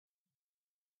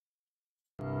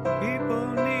People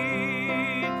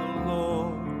need the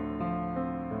Lord.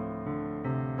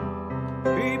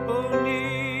 People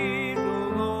need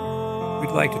the Lord.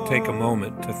 We'd like to take a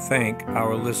moment to thank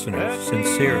our listeners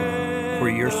sincerely for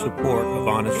your support of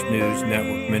Honest News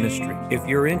Network Ministry. If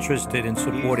you're interested in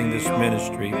supporting this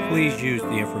ministry, please use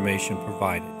the information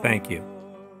provided. Thank you.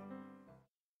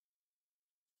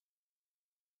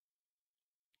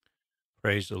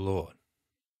 Praise the Lord.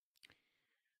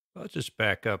 I'll just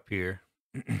back up here.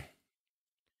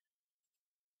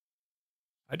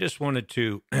 I just wanted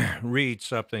to read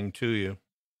something to you.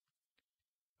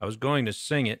 I was going to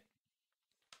sing it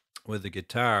with the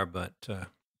guitar, but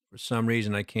for some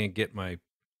reason I can't get my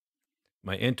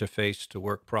interface to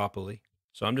work properly.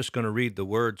 So I'm just going to read the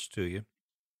words to you.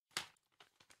 It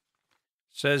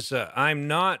says, I'm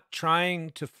not trying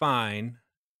to find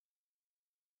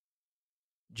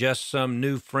just some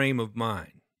new frame of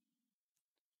mind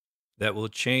that will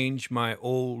change my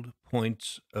old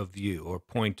points of view or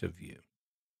point of view.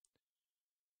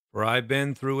 For I've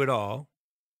been through it all,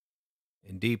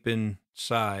 and deep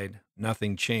inside,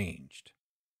 nothing changed.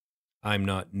 I'm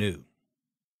not new.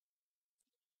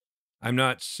 I'm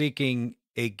not seeking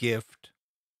a gift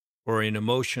or an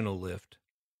emotional lift,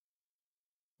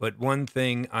 but one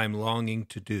thing I'm longing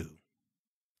to do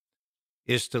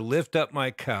is to lift up my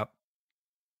cup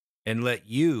and let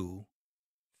you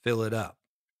fill it up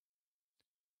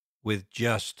with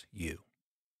just you.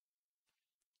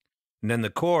 And then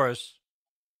the chorus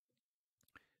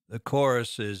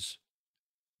is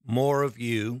more of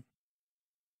you,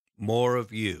 more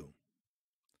of you.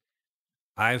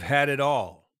 I've had it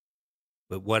all,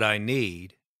 but what I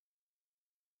need,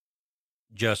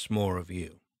 just more of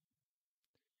you.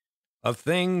 Of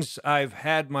things I've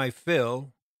had my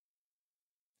fill,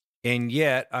 and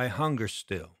yet I hunger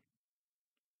still.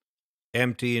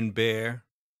 Empty and bare,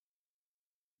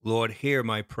 Lord, hear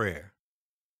my prayer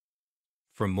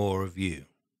for more of you.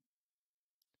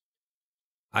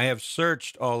 I have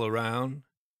searched all around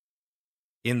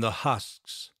in the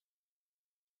husks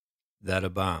that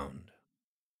abound,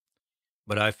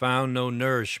 but I found no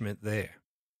nourishment there.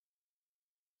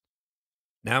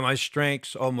 Now my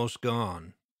strength's almost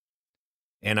gone,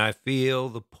 and I feel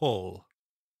the pull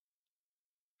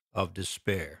of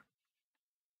despair.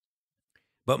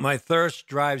 But my thirst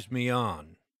drives me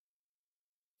on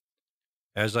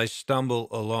as I stumble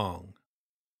along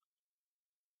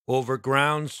over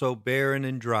ground so barren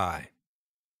and dry.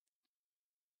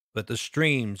 But the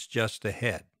stream's just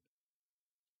ahead,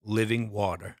 living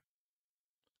water.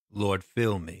 Lord,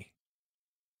 fill me,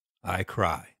 I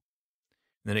cry.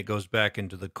 Then it goes back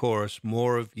into the chorus,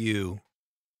 more of you,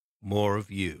 more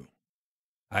of you.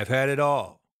 I've had it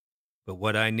all, but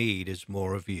what I need is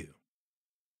more of you.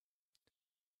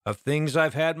 Of things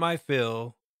I've had my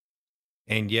fill,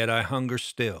 and yet I hunger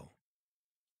still.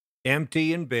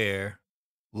 Empty and bare,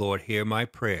 Lord, hear my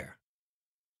prayer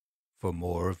for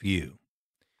more of you.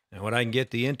 Now, when I can get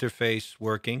the interface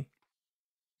working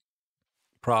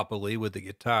properly with the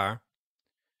guitar,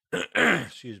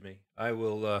 excuse me, I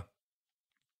will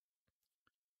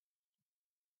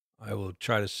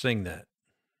try to sing that.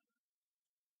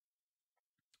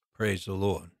 Praise the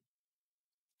Lord.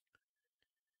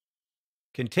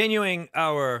 Continuing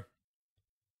our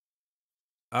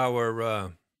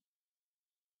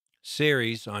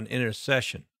series on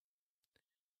intercession.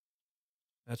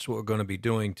 That's what we're going to be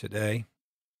doing today.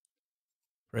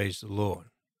 Praise the Lord.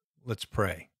 Let's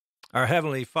pray. Our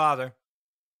Heavenly Father,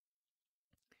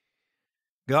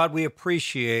 God, we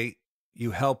appreciate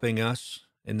you helping us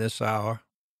in this hour.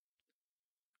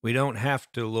 We don't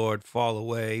have to, Lord, fall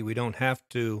away. We don't have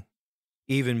to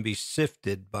even be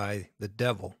sifted by the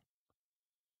devil.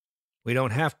 We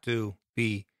don't have to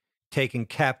be taken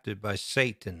captive by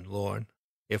Satan, Lord,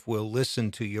 if we'll listen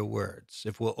to your words,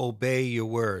 if we'll obey your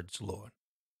words, Lord.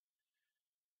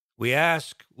 We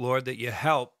ask, Lord, that you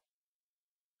help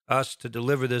us to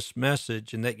deliver this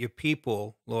message and that your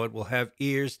people, Lord, will have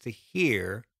ears to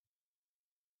hear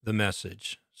the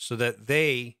message so that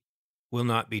they will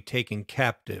not be taken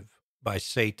captive by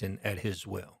Satan at his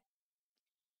will.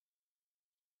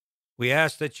 We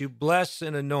ask that you bless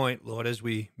and anoint, Lord, as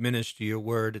we minister your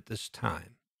word at this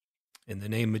time. In the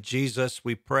name of Jesus,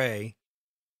 we pray.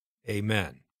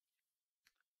 Amen.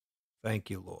 Thank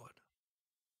you, Lord.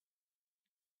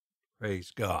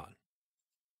 Praise God.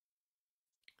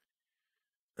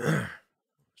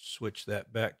 Switch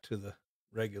that back to the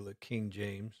regular King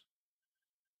James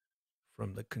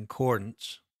from the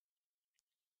concordance.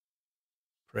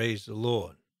 Praise the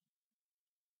Lord.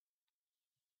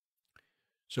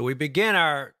 So we begin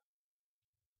our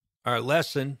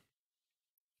lesson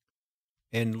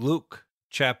in Luke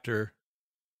chapter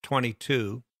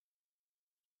 22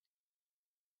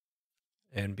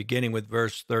 and beginning with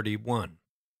verse 31.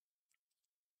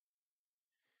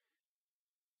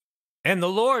 And the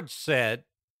Lord said,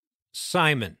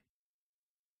 Simon.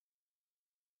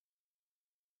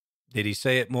 Did he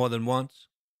say it more than once?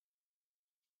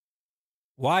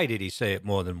 Why did he say it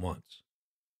more than once?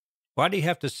 Why did he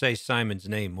have to say Simon's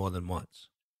name more than once?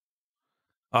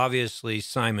 Obviously,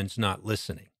 Simon's not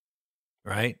listening,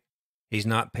 right? He's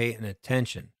not paying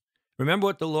attention. Remember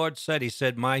what the Lord said? He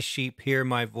said, my sheep hear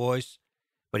my voice.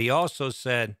 But he also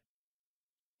said,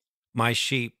 my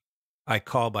sheep I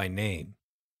call by name,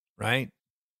 right?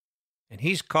 And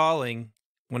he's calling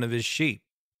one of his sheep,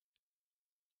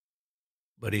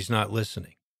 but he's not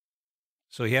listening.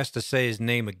 So he has to say his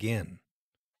name again.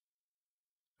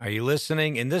 Are you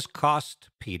listening? And this cost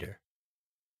Peter.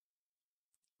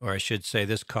 Or I should say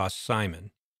this cost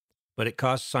Simon. But it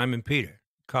cost Simon Peter.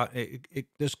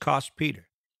 This cost Peter.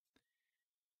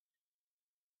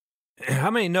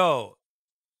 How many know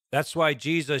that's why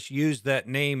Jesus used that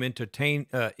name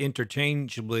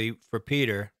interchangeably for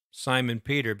Peter, Simon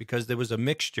Peter, because there was a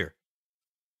mixture.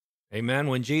 Amen.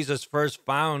 When Jesus first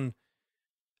found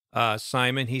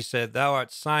Simon, he said, thou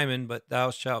art Simon, but thou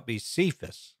shalt be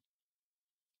Cephas.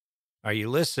 Are you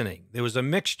listening? There was a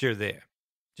mixture there,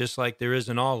 just like there is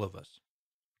in all of us.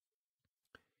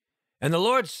 And the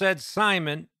Lord said,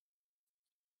 Simon,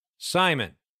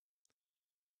 Simon.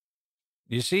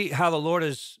 You see how the Lord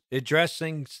is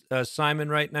addressing Simon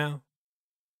right now?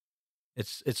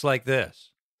 It's like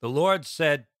this. The Lord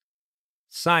said,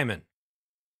 Simon,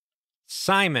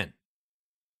 Simon,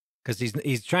 because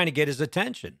he's trying to get his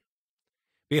attention.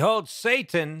 Behold,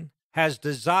 Satan has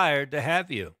desired to have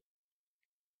you,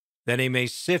 that he may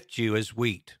sift you as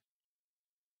wheat.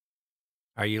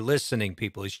 Are you listening,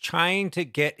 people? He's trying to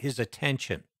get his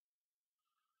attention.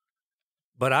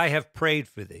 But I have prayed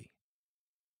for thee,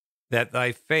 that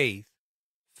thy faith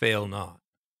fail not.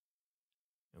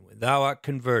 And when thou art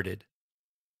converted,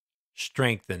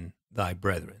 strengthen thy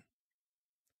brethren.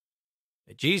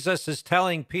 Jesus is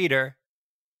telling Peter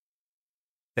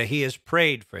that he has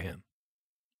prayed for him.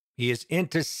 He has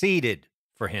interceded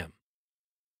for him.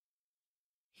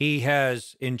 He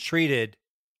has entreated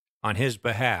on his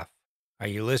behalf. Are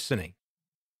you listening?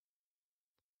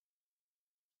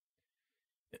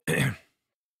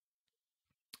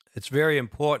 It's very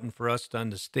important for us to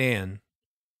understand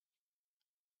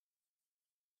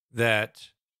that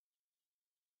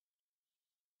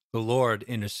the Lord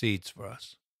intercedes for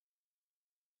us.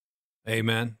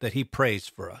 Amen. That he prays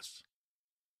for us.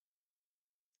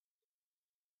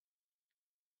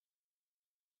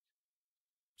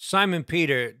 Simon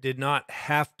Peter did not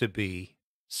have to be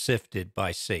sifted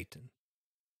by Satan.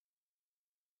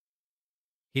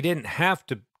 He didn't have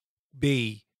to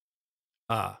be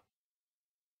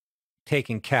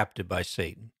taken captive by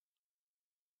Satan,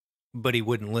 but he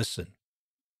wouldn't listen.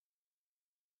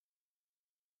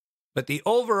 But the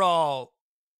overall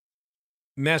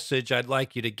message I'd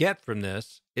like you to get from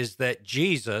this is that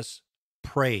Jesus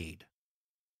prayed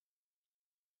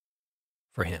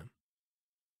for him.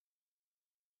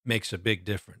 Makes a big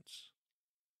difference.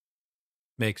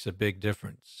 Makes a big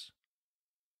difference.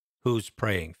 Who's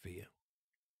praying for you?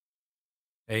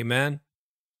 Amen?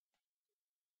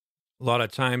 A lot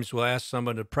of times we'll ask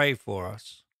someone to pray for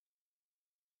us,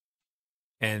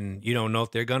 and you don't know if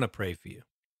they're going to pray for you.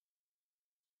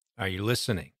 Are you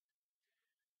listening?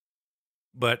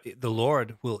 But the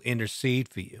Lord will intercede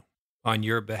for you on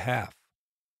your behalf.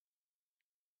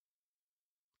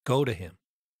 Go to him.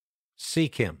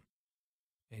 Seek him,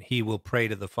 and he will pray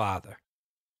to the Father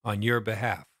on your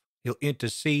behalf. He'll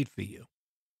intercede for you,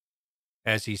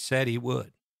 as he said he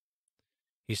would.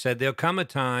 He said, there'll come a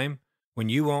time when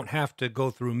you won't have to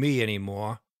go through me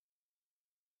anymore.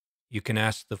 You can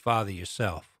ask the Father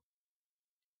yourself.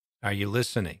 Are you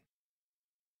listening?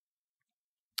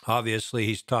 Obviously,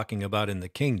 he's talking about in the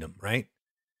kingdom, right?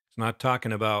 He's not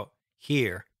talking about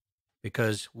here,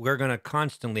 because we're going to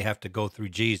constantly have to go through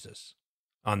Jesus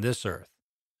on this earth.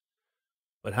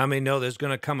 But how many know there's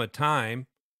going to come a time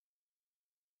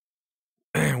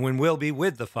when we'll be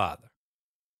with the Father?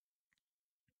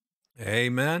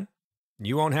 Amen.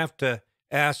 You won't have to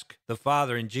ask the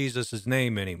Father in Jesus'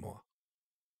 name anymore.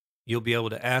 You'll be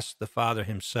able to ask the Father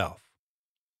himself.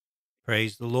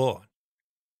 Praise the Lord.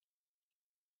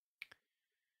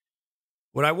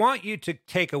 What I want you to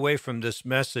take away from this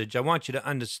message, I want you to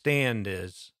understand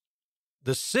is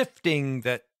the sifting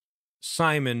that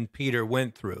Simon Peter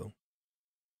went through,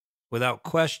 without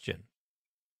question,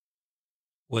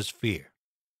 was fear.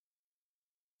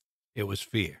 It was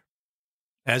fear,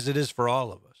 as it is for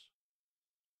all of us.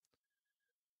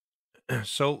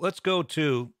 So let's go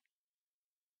to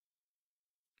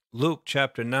Luke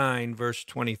chapter 9, verse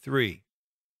 23.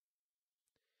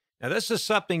 Now, this is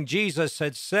something Jesus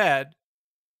had said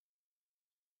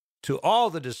to all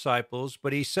the disciples,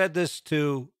 but he said this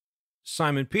to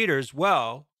Simon Peter as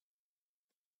well.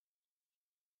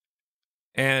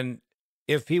 And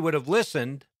if he would have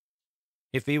listened,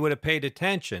 if he would have paid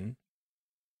attention,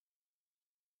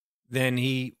 then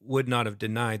he would not have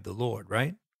denied the Lord,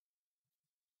 right?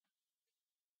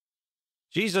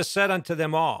 Jesus said unto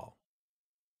them all,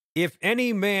 if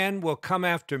any man will come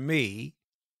after me,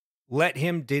 let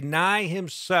him deny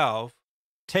himself,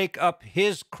 take up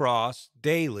his cross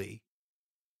daily,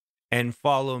 and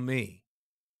follow me.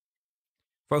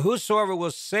 For whosoever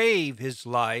will save his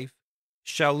life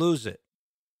shall lose it.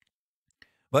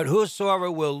 But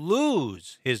whosoever will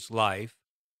lose his life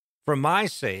for my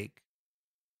sake,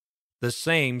 the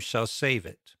same shall save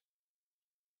it.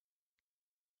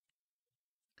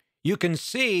 You can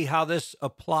see how this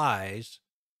applies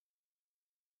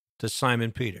to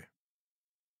Simon Peter.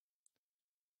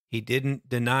 He didn't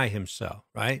deny himself,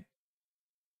 right?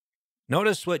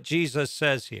 Notice what Jesus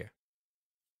says here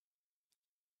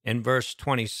in verse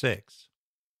 26.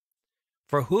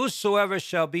 For whosoever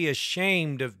shall be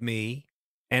ashamed of me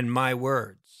and my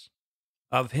words,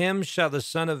 of him shall the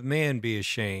Son of Man be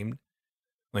ashamed,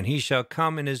 when he shall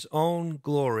come in his own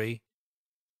glory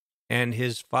and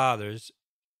his Father's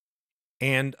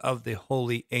and of the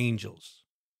holy angels.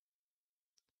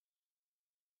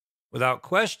 Without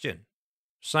question,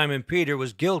 Simon Peter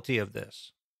was guilty of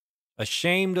this.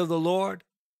 Ashamed of the Lord,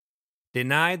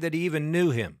 denied that he even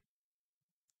knew him.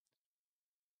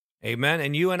 Amen.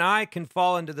 And you and I can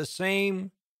fall into the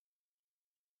same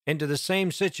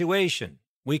situation.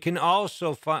 We can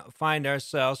also find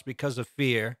ourselves, because of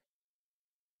fear,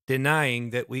 denying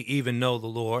that we even know the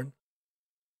Lord.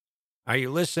 Are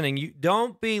you listening? You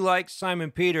don't be like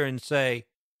Simon Peter and say,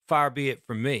 far be it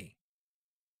from me.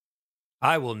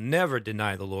 I will never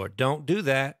deny the Lord. Don't do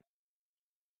that.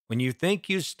 When you think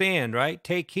you stand, right?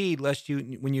 Take heed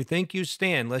when you think you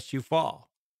stand, lest you fall.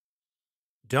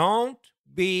 Don't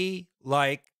be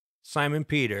like Simon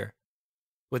Peter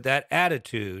with that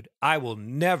attitude, I will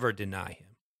never deny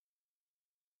him.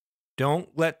 Don't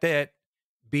let that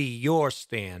be your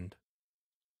stand.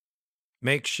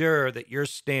 Make sure that you're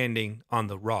standing on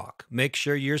the rock. Make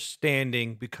sure you're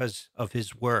standing because of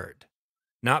his word,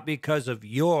 not because of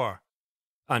your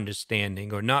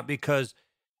understanding or not because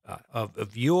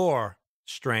of your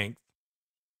strength.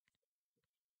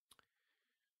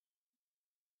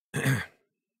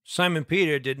 Simon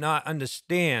Peter did not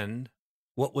understand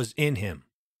what was in him.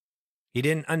 He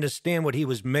didn't understand what he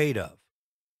was made of.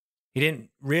 He didn't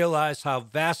realize how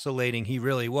vacillating he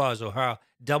really was or how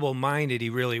double-minded he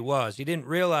really was. He didn't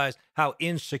realize how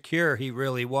insecure he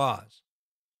really was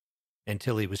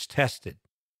until he was tested,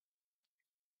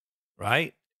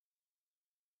 right?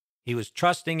 He was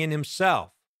trusting in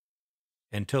himself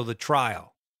until the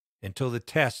trial, until the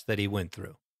test that he went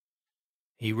through.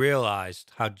 He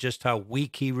realized just how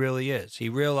weak he really is. He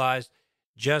realized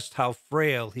just how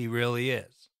frail he really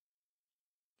is.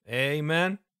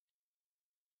 Amen.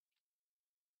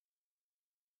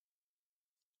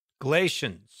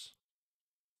 Galatians.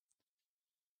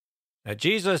 Now,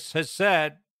 Jesus has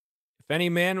said, if any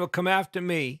man will come after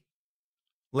me,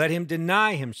 let him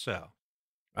deny himself,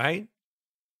 right?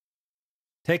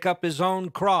 Take up his own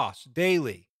cross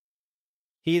daily.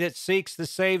 He that seeks to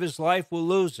save his life will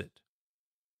lose it.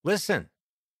 Listen,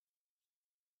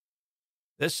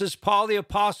 this is Paul the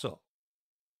Apostle.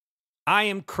 I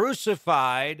am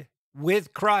crucified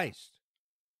with Christ.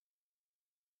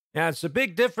 Now, it's a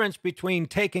big difference between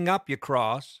taking up your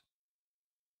cross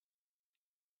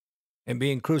and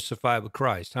being crucified with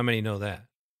Christ. How many know that?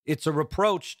 It's a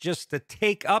reproach just to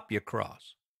take up your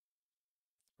cross,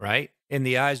 right? In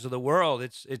the eyes of the world,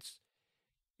 it's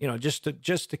just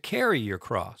to carry your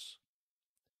cross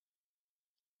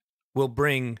will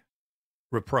bring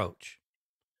reproach.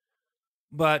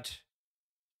 But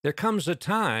there comes a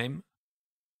time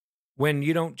when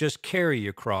you don't just carry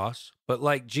your cross, but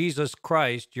like Jesus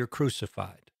Christ, you're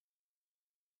crucified.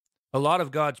 A lot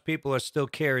of God's people are still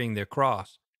carrying their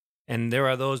cross, and there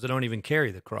are those that don't even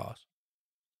carry the cross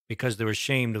because they're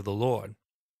ashamed of the Lord.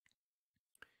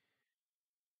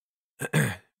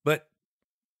 But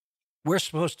we're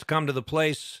supposed to come to the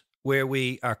place where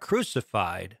we are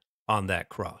crucified on that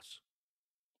cross,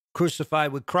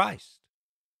 crucified with Christ.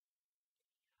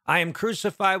 I am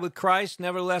crucified with Christ,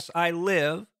 nevertheless I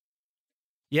live,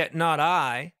 yet not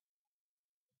I,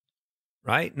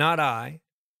 right? Not I,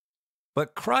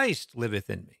 but Christ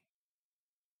liveth in me.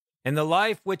 And the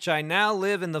life which I now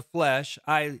live in the flesh,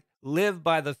 I live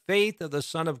by the faith of the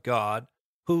Son of God,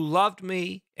 who loved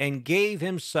me and gave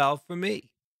himself for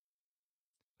me.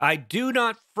 I do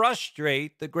not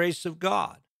frustrate the grace of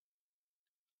God.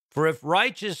 For if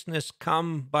righteousness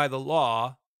come by the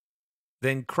law,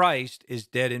 then Christ is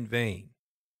dead in vain.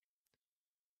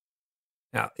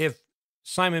 Now, if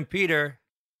Simon Peter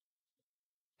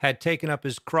had taken up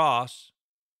his cross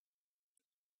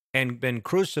and been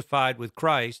crucified with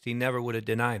Christ, he never would have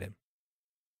denied him.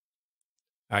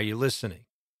 Are you listening?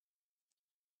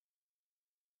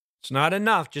 It's not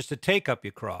enough just to take up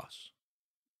your cross.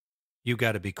 You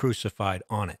got to be crucified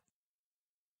on it,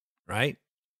 right?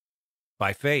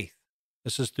 By faith.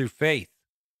 This is through faith.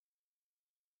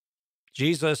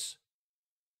 Jesus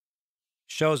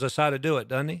shows us how to do it,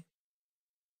 doesn't he?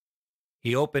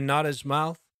 He opened not his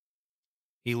mouth.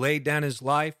 He laid down his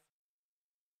life.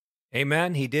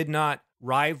 Amen. He did not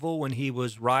rival when he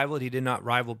was rivaled. He did not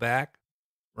rival back,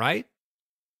 right?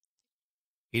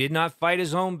 He did not fight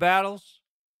his own battles.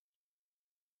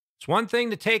 It's one thing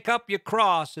to take up your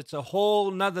cross. It's a whole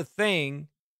nother thing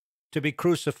to be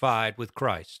crucified with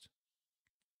Christ.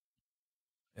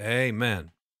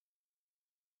 Amen.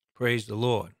 Praise the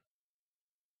Lord.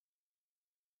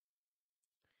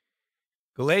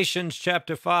 Galatians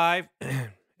chapter 5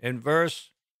 and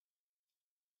verse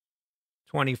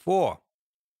 24.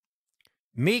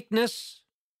 Meekness,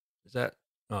 is that,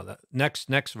 no, the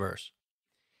next verse.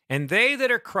 And they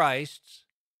that are Christ's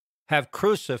have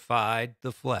crucified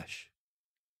the flesh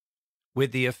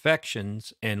with the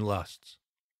affections and lusts.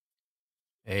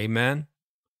 Amen.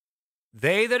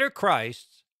 They that are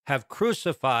Christ's have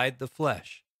crucified the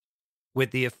flesh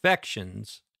with the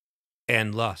affections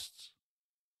and lusts.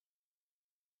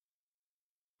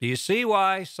 Do you see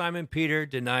why Simon Peter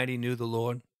denied he knew the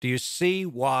Lord? Do you see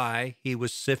why he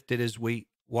was sifted as wheat?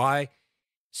 Why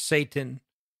Satan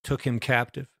took him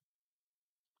captive?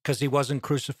 Because he wasn't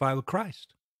crucified with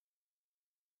Christ.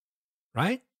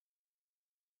 Right?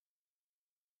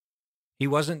 He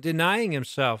wasn't denying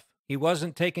himself. He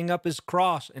wasn't taking up his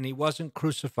cross, and he wasn't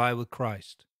crucified with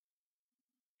Christ.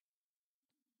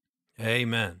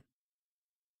 Amen.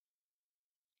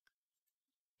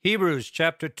 Hebrews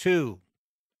chapter 2,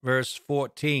 verse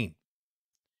 14.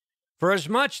 For as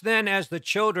much then as the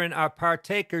children are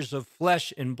partakers of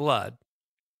flesh and blood,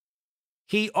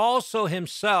 he also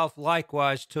himself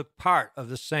likewise took part of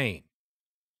the same,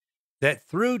 that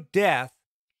through death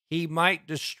he might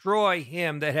destroy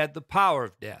him that had the power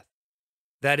of death,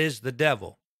 that is, the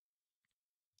devil,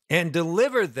 and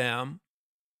deliver them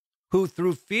who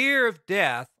through fear of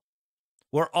death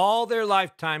were all their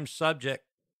lifetime subject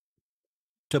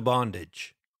to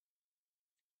bondage.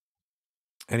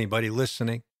 Anybody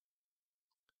listening?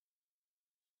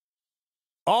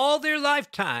 All their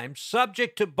lifetime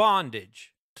subject to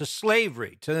bondage, to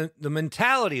slavery, to the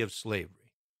mentality of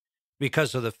slavery,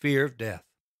 because of the fear of death.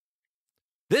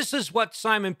 This is what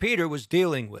Simon Peter was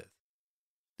dealing with.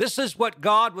 This is what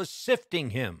God was sifting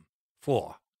him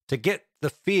for, to get the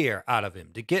fear out of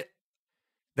him, to get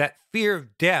that fear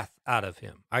of death out of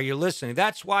him. Are you listening?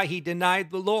 That's why he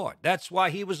denied the Lord. That's why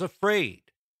he was afraid,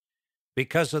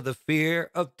 because of the fear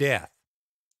of death.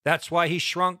 That's why he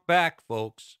shrunk back,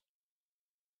 folks.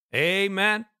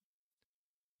 Amen.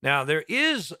 Now, there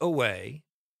is a way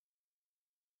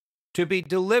to be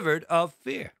delivered of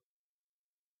fear.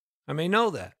 I may know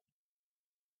that.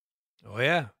 Oh,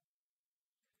 yeah.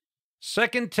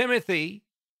 2 Timothy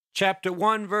chapter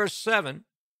 1, verse 7,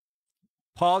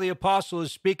 Paul the apostle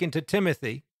is speaking to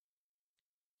Timothy.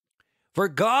 For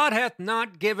God hath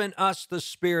not given us the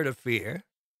spirit of fear,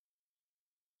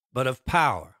 but of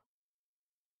power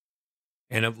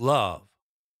and of love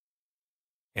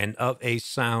and of a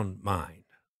sound mind.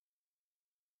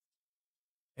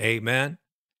 Amen.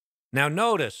 Now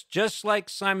notice, just like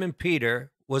Simon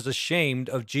Peter was ashamed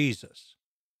of Jesus,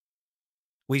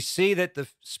 we see that the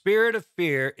spirit of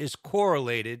fear is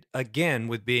correlated again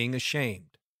with being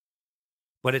ashamed.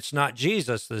 But it's not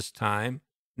Jesus this time.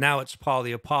 Now it's Paul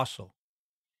the apostle.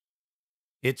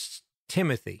 It's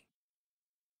Timothy.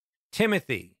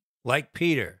 Timothy, like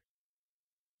Peter,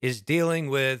 is dealing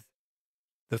with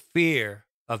the fear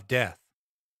of death.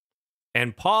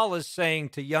 And Paul is saying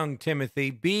to young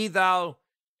Timothy, be not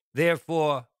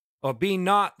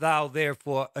thou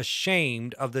therefore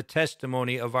ashamed of the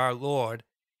testimony of our Lord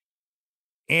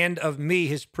and of me,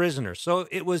 his prisoner. So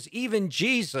it was even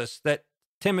Jesus that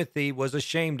Timothy was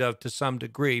ashamed of to some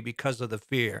degree because of the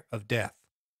fear of death.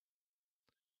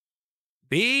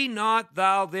 Be not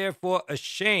thou therefore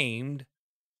ashamed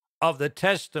of the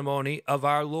testimony of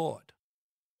our Lord,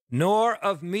 nor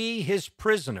of me his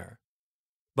prisoner,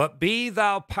 but be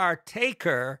thou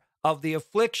partaker of the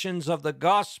afflictions of the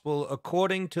gospel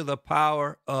according to the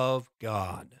power of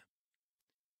God.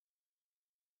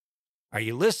 Are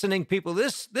you listening, people?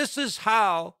 This is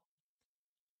how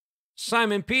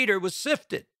Simon Peter was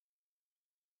sifted.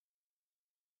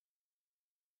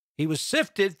 He was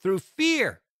sifted through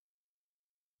fear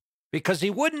because he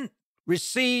wouldn't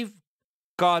receive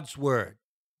God's word.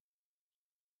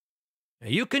 Now,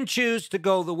 you can choose to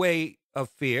go the way of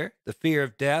fear, the fear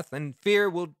of death, and fear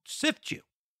will sift you.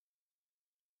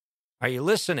 Are you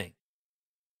listening?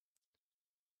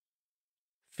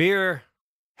 Fear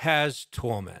has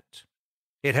torment.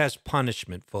 It has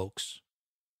punishment, folks.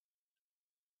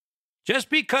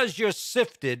 Just because you're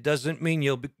sifted doesn't mean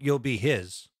you'll be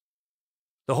his.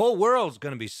 The whole world's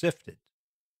going to be sifted.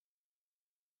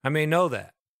 I may know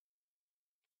that.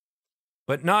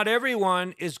 But not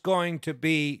everyone is going to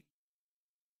be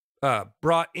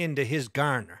brought into his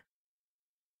garner.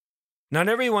 Not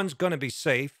everyone's going to be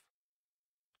safe.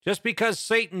 Just because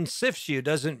Satan sifts you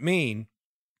doesn't mean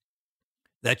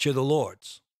that you're the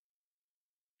Lord's.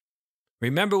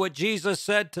 Remember what Jesus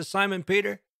said to Simon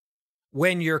Peter?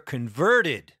 When you're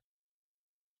converted,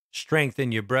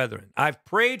 strengthen your brethren. I've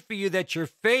prayed for you that your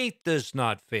faith does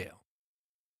not fail.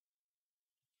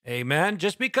 Amen.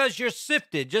 Just because you're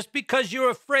sifted, just because you're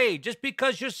afraid, just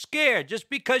because you're scared, just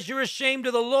because you're ashamed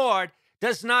of the Lord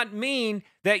does not mean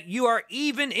that you are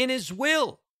even in his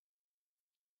will.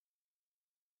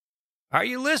 Are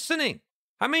you listening?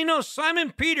 I mean, no,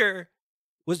 Simon Peter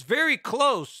was very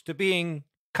close to being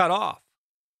cut off.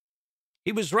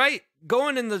 He was right,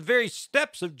 going in the very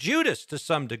steps of Judas to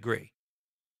some degree.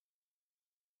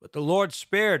 But the Lord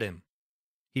spared him.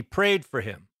 He prayed for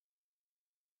him.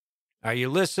 Are you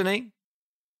listening?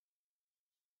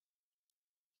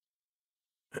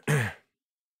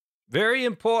 Very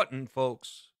important,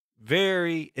 folks.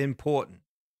 Very important.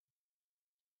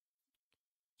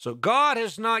 So God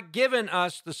has not given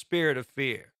us the spirit of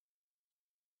fear.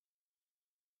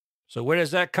 So where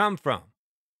does that come from?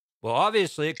 Well,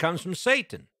 obviously it comes from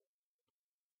Satan,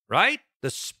 right?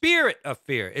 The spirit of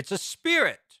fear. It's a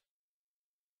spirit.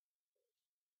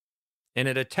 And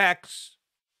it attacks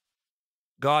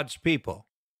God's people,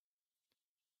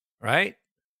 right?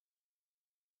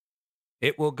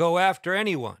 It will go after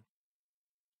anyone.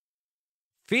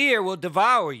 Fear will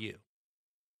devour you.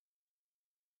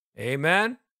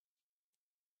 Amen?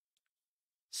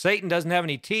 Satan doesn't have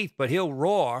any teeth, but he'll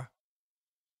roar.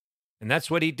 And that's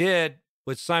what he did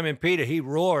with Simon Peter. He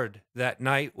roared that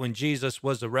night when Jesus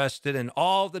was arrested, and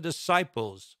all the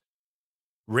disciples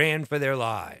ran for their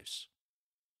lives.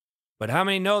 But how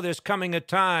many know there's coming a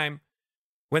time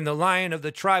when the Lion of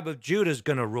the tribe of Judah is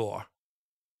going to roar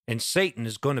and Satan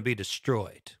is going to be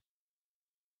destroyed?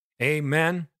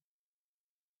 Amen.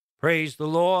 Praise the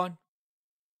Lord.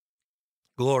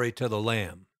 Glory to the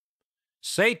Lamb.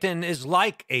 Satan is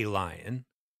like a lion,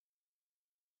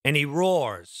 and he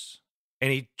roars,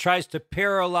 and he tries to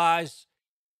paralyze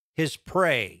his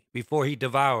prey before he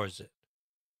devours it.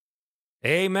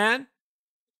 Amen.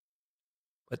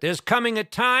 But there's coming a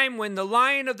time when the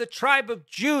Lion of the tribe of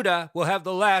Judah will have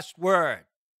the last word.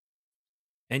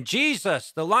 And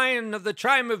Jesus, the Lion of the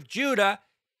tribe of Judah,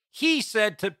 he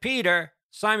said to Peter,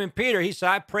 Simon Peter, he said,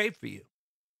 I prayed for you.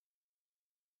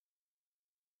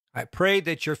 I prayed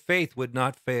that your faith would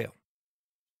not fail.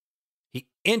 He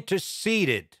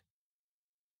interceded.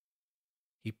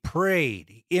 He prayed.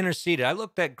 He interceded. I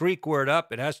looked that Greek word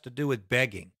up. It has to do with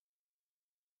begging.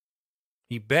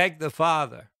 He begged the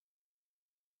Father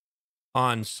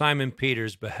on Simon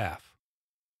Peter's behalf.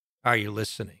 Are you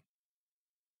listening?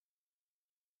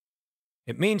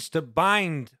 It means to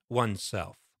bind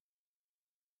oneself.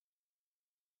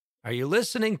 Are you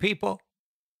listening, people?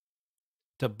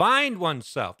 To bind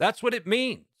oneself. That's what it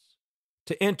means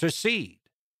to intercede.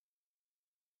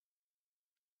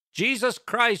 Jesus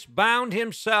Christ bound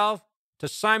himself to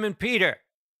Simon Peter.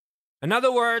 In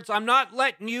other words, I'm not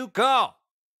letting you go.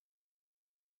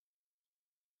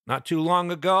 Not too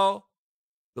long ago,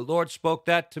 the Lord spoke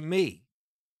that to me.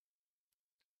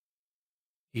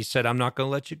 He said, I'm not going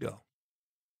to let you go.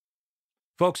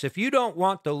 Folks, if you don't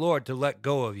want the Lord to let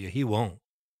go of you, he won't.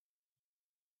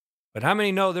 But how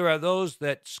many know there are those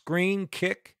that scream,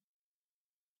 kick,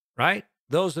 right?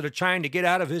 Those that are trying to get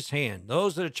out of his hand,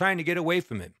 those that are trying to get away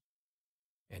from him.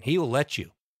 And he will let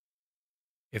you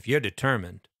if you're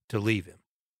determined to leave him.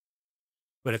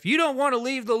 But if you don't want to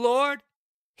leave the Lord,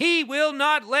 he will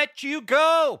not let you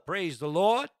go. Praise the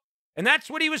Lord. And that's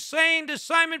what he was saying to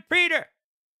Simon Peter.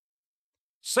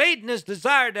 Satan has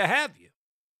desired to have you,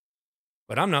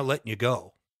 but I'm not letting you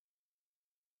go.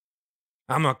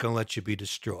 I'm not going to let you be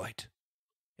destroyed.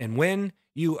 And when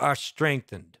you are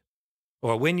strengthened,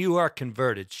 Or when you are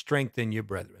converted, strengthen your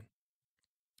brethren.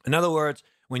 In other words,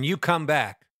 when you come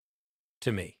back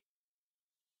to me,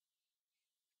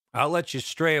 I'll let you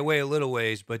stray away a little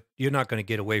ways, but you're not going to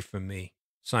get away from me,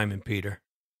 Simon Peter.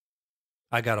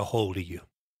 I got a hold of you.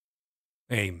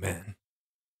 Amen.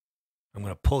 I'm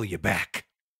going to pull you back.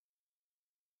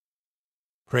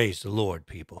 Praise the Lord,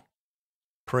 people.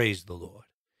 Praise the Lord.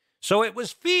 So it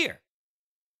was fear.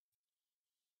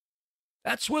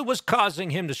 That's what was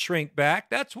causing him to shrink back.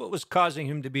 That's what was causing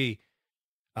him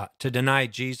to deny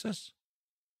Jesus.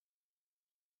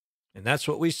 And that's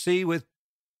what we see with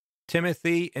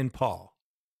Timothy and Paul.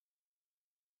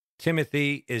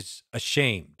 Timothy is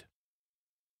ashamed.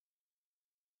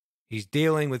 He's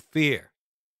dealing with fear,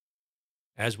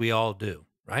 as we all do,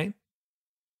 right?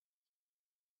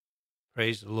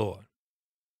 Praise the Lord.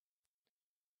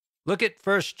 Look at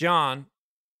 1 John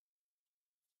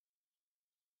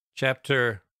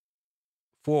chapter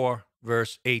 4,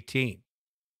 verse 18.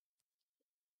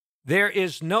 There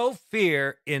is no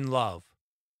fear in love.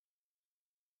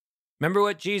 Remember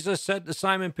what Jesus said to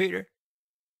Simon Peter?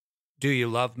 Do you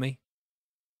love me?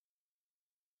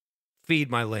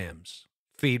 Feed my lambs,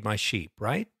 feed my sheep,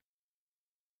 right?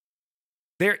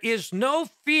 There is no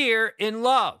fear in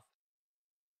love.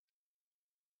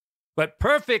 But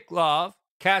perfect love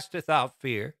casteth out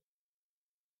fear,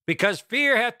 because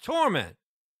fear hath torment.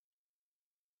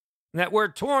 And that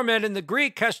word torment in the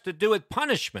Greek has to do with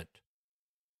punishment.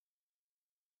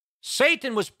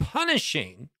 Satan was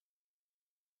punishing,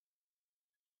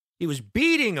 he was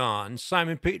beating on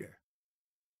Simon Peter.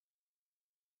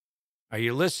 Are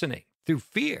you listening? Through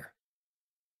fear.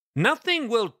 Nothing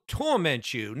will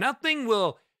torment you. Nothing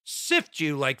will sift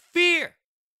you like fear.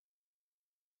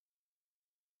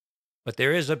 But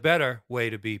there is a better way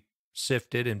to be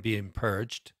sifted and being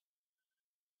purged.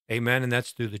 Amen. And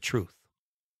that's through the truth.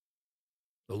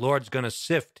 The Lord's going to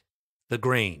sift the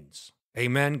grains.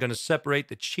 Amen. Going to separate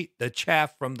the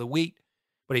chaff from the wheat,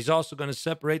 but he's also going to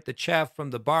separate the chaff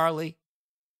from the barley.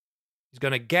 He's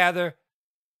going to gather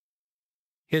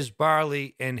his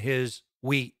barley and his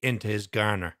wheat into his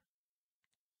garner.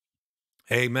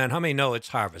 Amen. How many know it's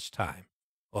harvest time?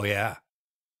 Oh, yeah.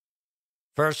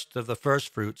 First of the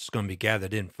first fruits is going to be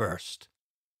gathered in first.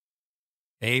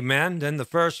 Amen. Then the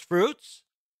first fruits.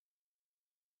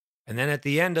 And then at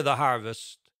the end of the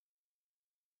harvest,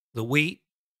 the wheat,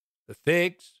 the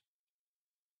figs,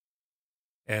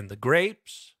 and the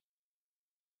grapes.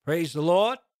 Praise the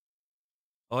Lord.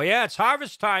 Oh, yeah, it's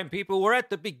harvest time, people. We're at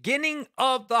the beginning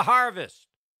of the harvest.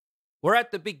 We're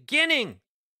at the beginning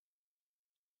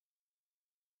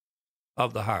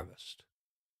of the harvest.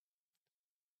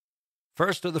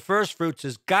 First of the first fruits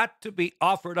has got to be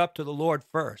offered up to the Lord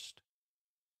first.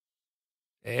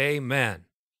 Amen.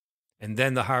 And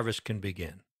then the harvest can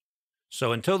begin.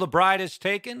 So until the bride is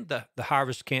taken, the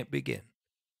harvest can't begin.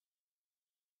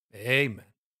 Amen.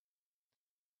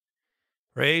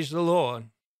 Praise the Lord.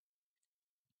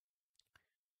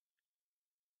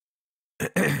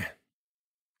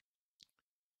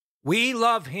 We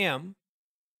love him.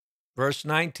 Verse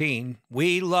 19,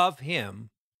 we love him.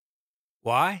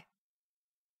 Why?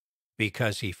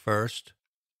 Because he first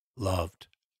loved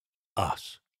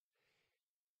us.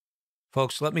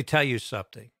 Folks, let me tell you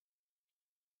something.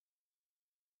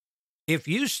 If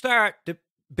you start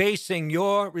basing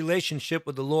your relationship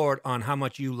with the Lord on how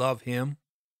much you love him,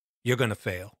 you're going to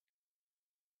fail.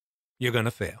 You're going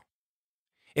to fail.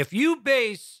 If you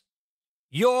base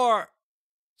your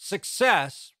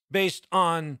success based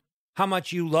on how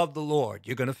much you love the Lord,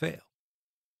 you're going to fail.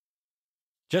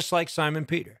 Just like Simon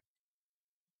Peter.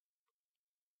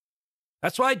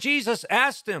 That's why Jesus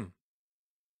asked him,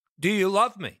 do you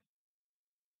love me?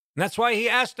 And that's why he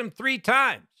asked him 3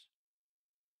 times.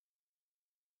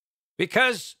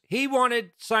 Because he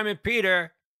wanted Simon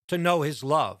Peter to know his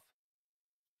love.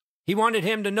 He wanted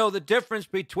him to know the difference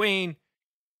between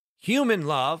human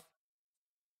love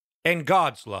and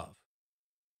God's love.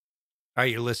 Are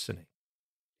you listening?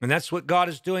 And that's what God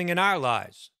is doing in our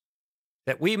lives,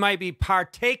 that we might be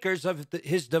partakers of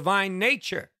his divine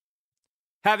nature,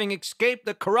 having escaped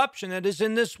the corruption that is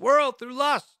in this world through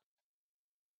lust.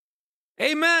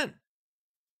 Amen.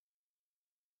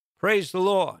 Praise the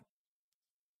Lord.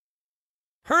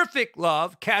 Perfect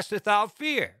love casteth out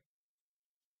fear.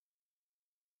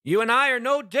 You and I are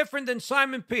no different than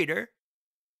Simon Peter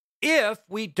if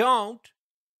we don't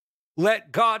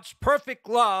let God's perfect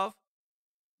love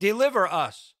deliver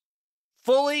us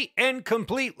fully and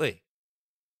completely.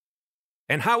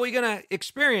 And how are we going to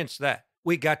experience that?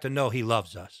 We got to know he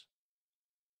loves us.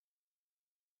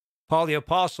 Paul the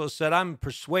Apostle said, I'm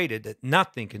persuaded that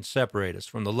nothing can separate us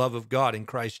from the love of God in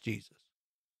Christ Jesus.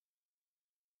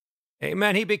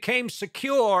 Amen. He became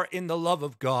secure in the love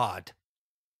of God.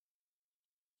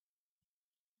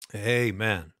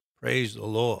 Amen. Praise the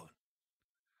Lord.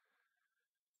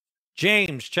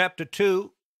 James chapter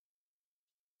 2.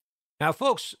 Now,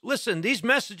 folks, listen, these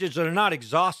messages are not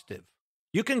exhaustive.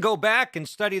 You can go back and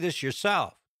study this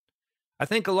yourself. I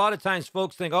think a lot of times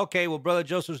folks think, okay, well, Brother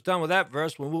Joseph's done with that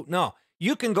verse. Well, no,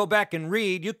 you can go back and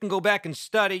read. You can go back and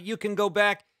study. You can go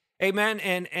back, amen,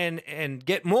 and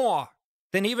get more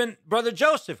than even Brother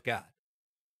Joseph got.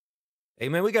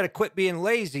 Amen. We got to quit being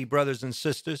lazy, brothers and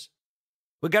sisters.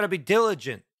 We got to be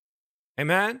diligent.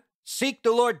 Amen. Seek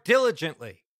the Lord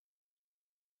diligently.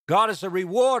 God is a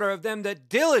rewarder of them that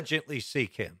diligently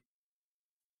seek him.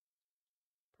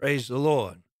 Praise the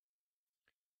Lord.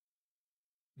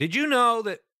 Did you know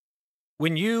that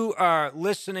when you are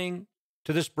listening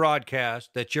to this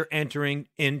broadcast that you're entering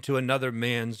into another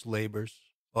man's labors?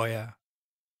 Oh, yeah.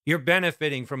 You're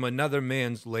benefiting from another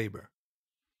man's labor.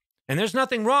 And there's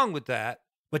nothing wrong with that,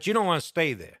 but you don't want to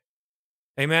stay there.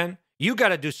 Amen? You got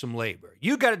to do some labor.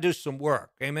 You got to do some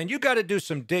work. Amen? You got to do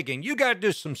some digging. You got to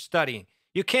do some studying.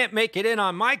 You can't make it in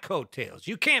on my coattails.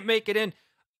 You can't make it in,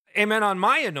 amen, on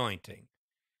my anointing.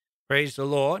 Praise the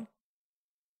Lord.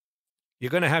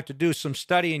 You're going to have to do some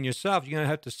studying yourself. You're going to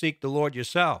have to seek the Lord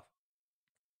yourself.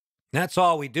 That's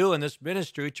all we do in this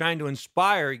ministry, trying to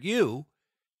inspire you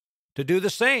to do the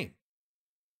same.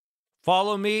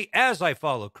 Follow me as I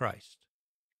follow Christ.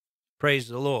 Praise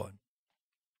the Lord.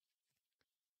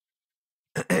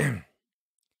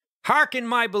 Hearken,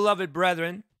 my beloved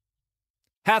brethren,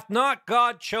 hath not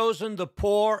God chosen the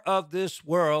poor of this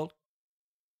world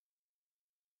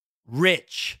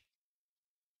rich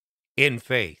in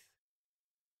faith,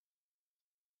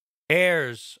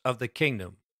 heirs of the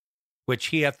kingdom, which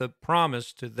he hath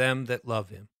promised to them that love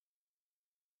him?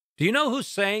 Do you know who's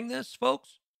saying this,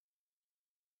 folks?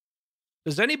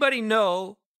 Does anybody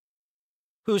know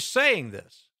who's saying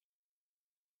this?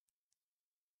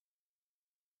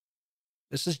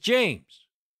 This is James,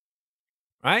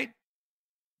 right?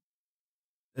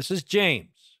 This is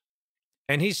James.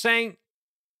 And he's saying,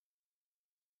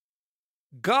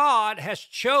 God has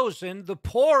chosen the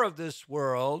poor of this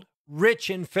world rich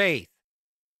in faith.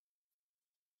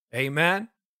 Amen?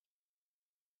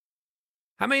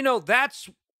 How many know that's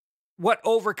what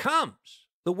overcomes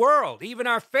the world, even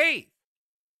our faith?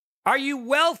 Are you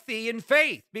wealthy in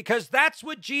faith? Because that's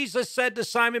what Jesus said to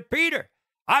Simon Peter.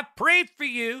 I prayed for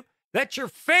you that your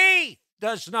faith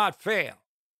does not fail.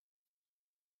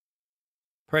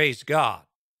 Praise God.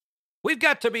 We've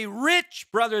got to be rich,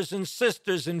 brothers and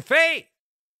sisters, in faith.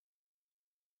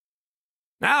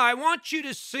 Now, I want you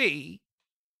to see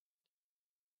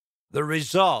the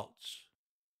results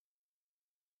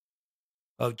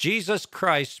of Jesus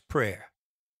Christ's prayer.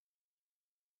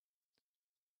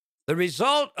 The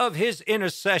result of his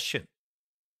intercession.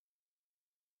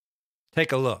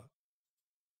 Take a look.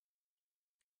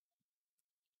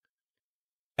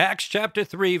 Acts chapter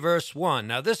 3, verse 1.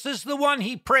 Now, this is the one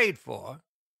he prayed for.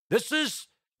 This is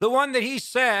the one that he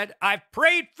said, I've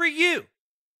prayed for you,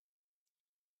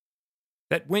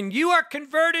 that when you are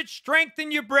converted,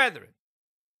 strengthen your brethren.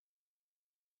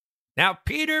 Now,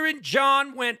 Peter and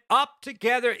John went up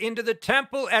together into the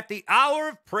temple at the hour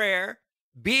of prayer,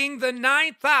 being the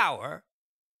 9th hour,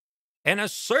 and a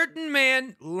certain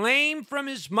man, lame from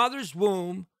his mother's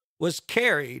womb, was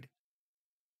carried,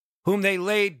 whom they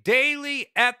laid daily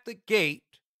at the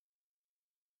gate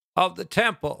of the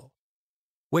temple,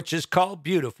 which is called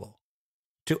Beautiful,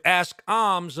 to ask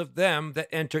alms of them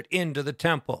that entered into the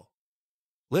temple.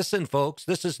 Listen, folks,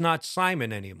 this is not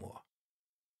Simon anymore,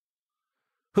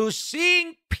 who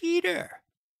seeing Peter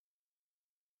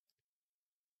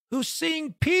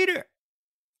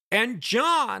and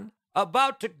John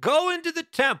about to go into the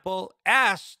temple,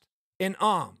 asked an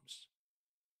alms.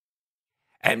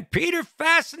 And Peter,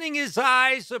 fastening his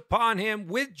eyes upon him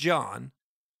with John,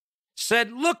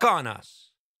 said, Look on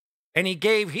us. And he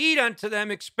gave heed unto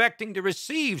them, expecting to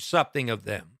receive something of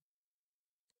them.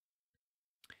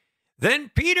 Then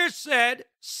Peter said,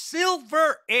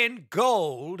 Silver and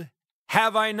gold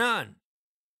have I none,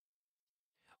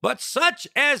 but such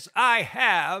as I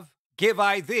have give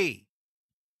I thee.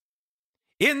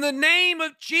 In the name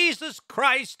of Jesus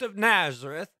Christ of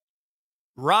Nazareth,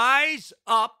 rise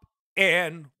up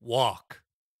and walk.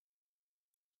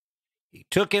 He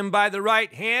took him by the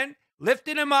right hand,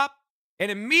 lifted him up,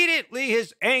 and immediately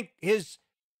his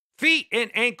feet and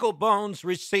ankle bones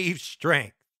received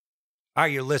strength. Are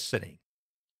you listening?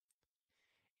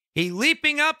 He,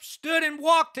 leaping up, stood and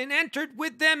walked and entered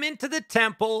with them into the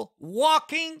temple,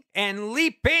 walking and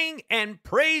leaping and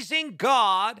praising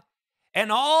God.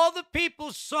 and all the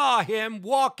people saw him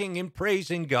walking and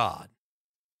praising God.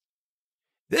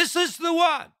 This is the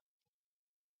one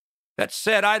that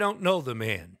said, I don't know the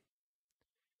man.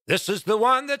 This is the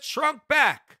one that shrunk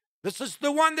back. This is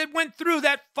the one that went through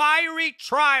that fiery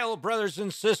trial, brothers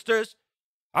and sisters.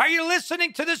 Are you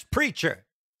listening to this preacher?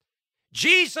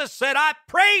 Jesus said, I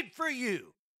prayed for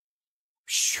you.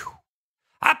 Whew.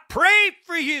 I prayed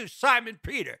for you, Simon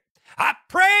Peter. I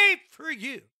prayed for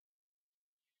you.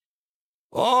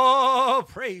 Oh,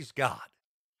 praise God.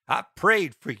 I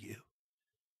prayed for you.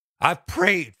 I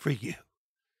prayed for you.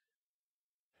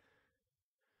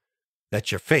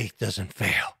 That your faith doesn't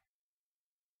fail.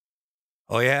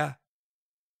 Oh, yeah?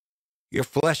 Your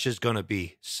flesh is going to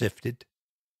be sifted.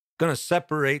 Going to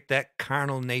separate that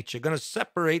carnal nature. Going to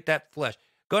separate that flesh.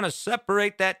 Going to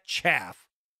separate that chaff.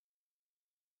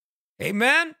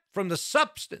 Amen? From the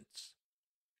substance.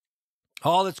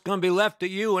 All that's going to be left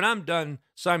of you, and I'm done,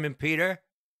 Simon Peter,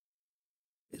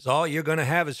 is all you're going to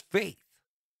have is faith.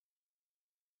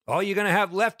 All you're going to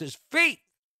have left is faith.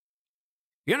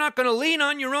 You're not going to lean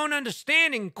on your own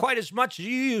understanding quite as much as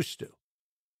you used to.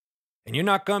 And you're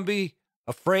not going to be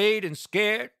afraid and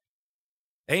scared.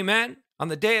 Amen? On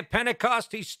the day of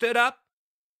Pentecost, he stood up,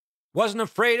 wasn't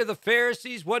afraid of the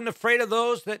Pharisees, wasn't afraid of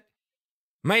those that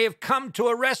may have come to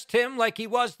arrest him like he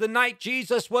was the night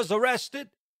Jesus was arrested.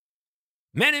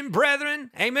 Men and brethren,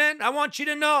 amen, I want you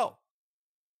to know,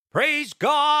 praise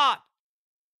God.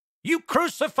 You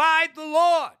crucified the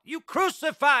Lord. You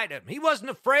crucified him. He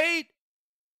wasn't afraid.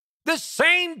 The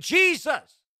same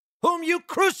Jesus whom you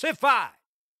crucified.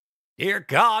 Dear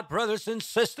God, brothers and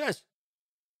sisters,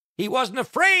 he wasn't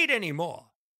afraid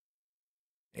anymore.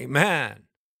 Amen.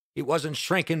 He wasn't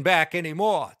shrinking back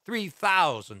anymore.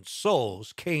 3,000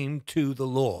 souls came to the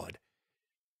Lord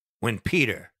when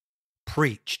Peter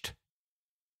preached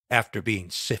after being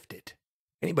sifted.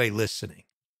 Anybody listening?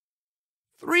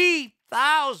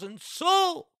 3,000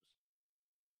 souls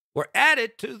were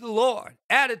added to the Lord,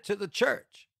 added to the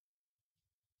church.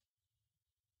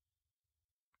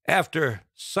 After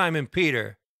Simon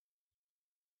Peter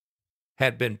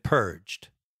had been purged,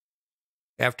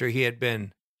 after he had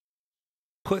been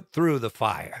put through the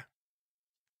fire.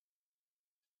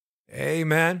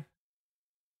 Amen.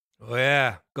 Oh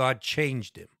yeah, God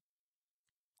changed him.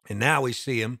 And now we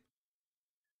see him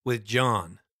with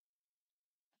John.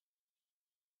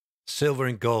 Silver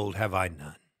and gold have I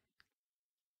none.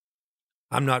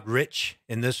 I'm not rich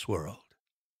in this world.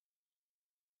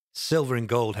 Silver and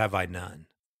gold have I none.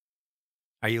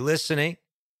 Are you listening?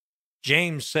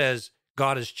 James says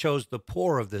God has chose the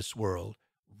poor of this world,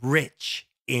 rich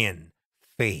in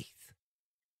faith.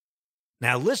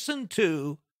 Now listen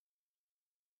to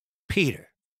Peter,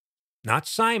 not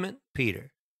Simon,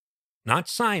 Peter, not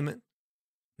Simon,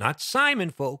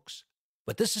 folks,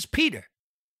 but this is Peter.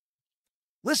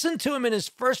 Listen to him in his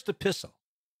first epistle.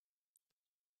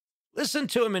 Listen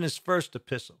to him in his first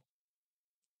epistle.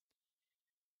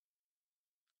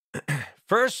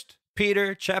 1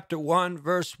 Peter chapter 1,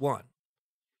 verse 1.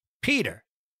 Peter,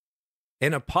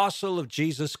 an apostle of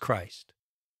Jesus Christ,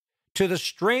 to the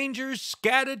strangers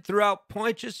scattered throughout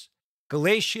Pontus,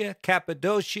 Galatia,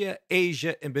 Cappadocia,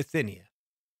 Asia, and Bithynia,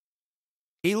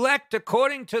 elect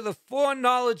according to the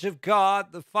foreknowledge of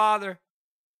God the Father,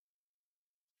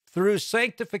 through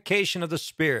sanctification of the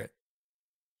Spirit,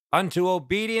 unto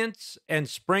obedience and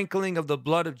sprinkling of the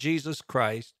blood of Jesus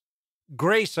Christ,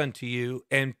 grace unto you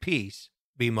and peace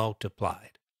be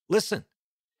multiplied. Listen.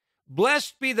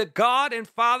 Blessed be the God and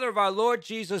Father of our Lord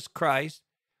Jesus Christ,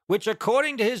 which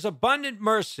according to his abundant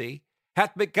mercy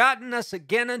hath begotten us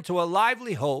again unto a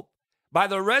lively hope by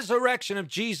the resurrection of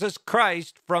Jesus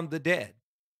Christ from the dead,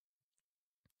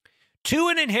 to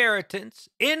an inheritance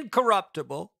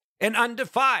incorruptible and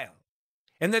undefiled,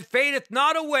 and that fadeth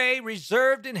not away,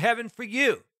 reserved in heaven for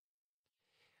you,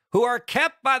 who are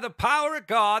kept by the power of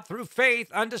God through faith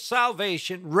unto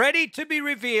salvation, ready to be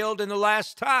revealed in the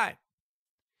last time,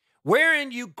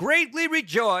 wherein you greatly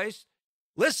rejoice.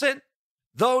 Listen,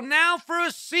 though now for a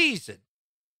season.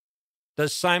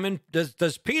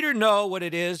 Does Peter know what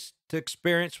it is to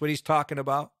experience what he's talking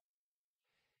about?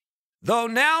 Though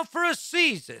now for a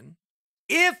season,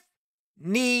 if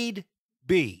need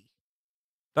be.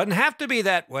 Doesn't have to be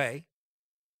that way.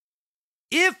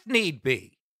 If need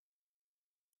be.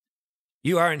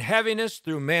 You are in heaviness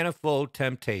through manifold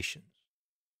temptations.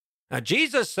 Now,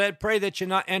 Jesus said, pray that you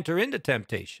not enter into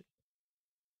temptation.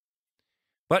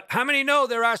 But how many know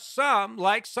there are some,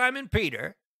 like Simon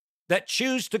Peter, that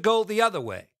choose to go the other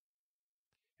way?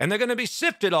 And they're going to be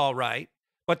sifted all right,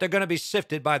 but they're going to be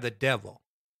sifted by the devil.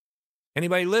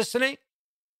 Anybody listening?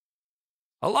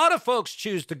 A lot of folks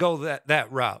choose to go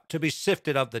that route, to be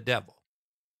sifted of the devil.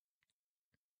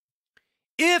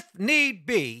 If need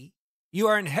be, you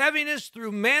are in heaviness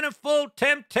through manifold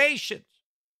temptations.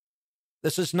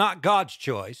 This is not God's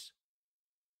choice.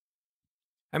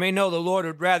 I may know the Lord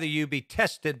would rather you be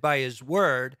tested by his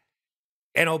word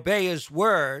and obey his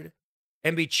word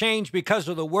and be changed because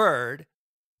of the word,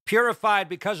 purified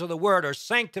because of the word, or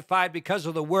sanctified because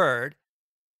of the word,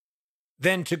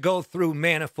 than to go through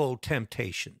manifold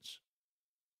temptations.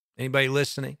 Anybody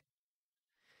listening?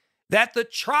 That the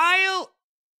trial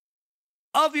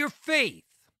of your faith.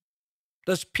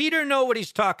 Does Peter know what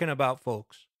he's talking about,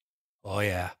 folks? Oh,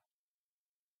 yeah.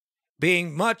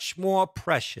 Being much more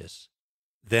precious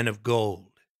than of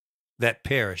gold that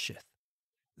perisheth,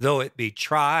 though it be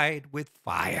tried with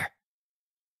fire,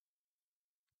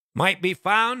 might be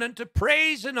found unto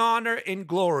praise and honor and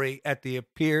glory at the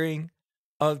appearing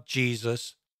of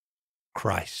Jesus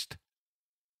Christ.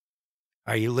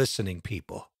 Are you listening,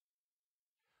 people?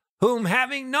 Whom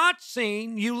having not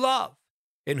seen, you love,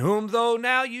 in whom though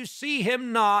now you see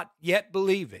him not, yet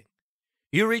believing,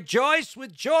 you rejoice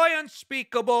with joy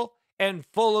unspeakable and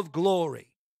full of glory.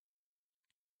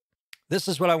 This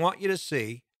is what I want you to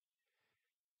see.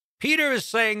 Peter is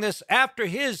saying this after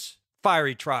his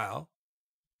fiery trial,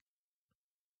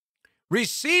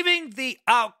 receiving the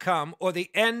outcome or the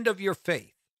end of your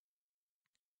faith,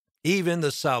 even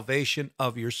the salvation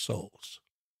of your souls.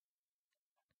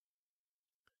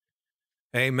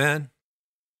 Amen.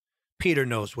 Peter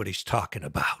knows what he's talking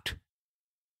about.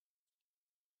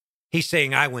 He's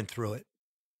saying, I went through it.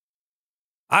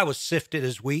 I was sifted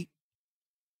as wheat.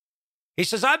 He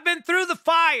says, I've been through the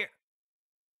fire.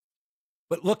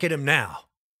 But look at him now.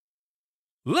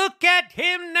 Look at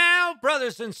him now,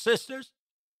 brothers and sisters.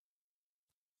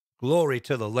 Glory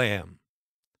to the Lamb.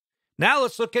 Now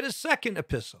let's look at his second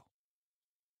epistle.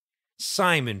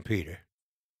 Simon Peter.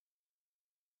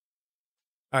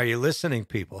 Are you listening,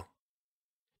 people?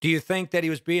 Do you think that he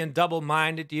was being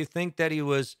double-minded? Do you think that he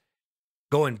was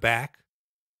going back?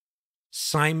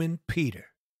 Simon Peter.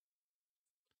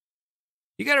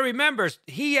 You got to remember,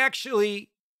 he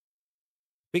actually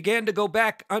began to go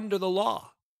back under the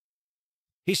law.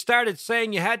 He started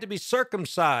saying you had to be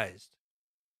circumcised.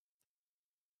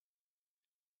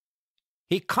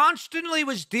 He constantly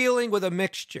was dealing with a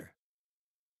mixture.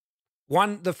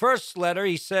 The first letter,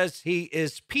 he says he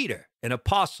is Peter, an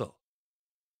apostle.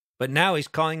 But now he's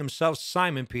calling himself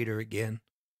Simon Peter again,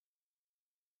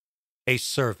 a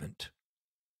servant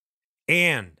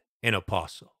and an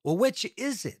apostle. Well, which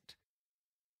is it?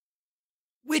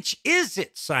 Which is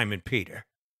it, Simon Peter?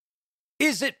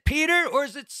 Is it Peter or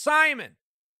is it Simon?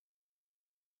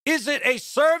 Is it a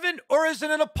servant or is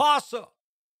it an apostle?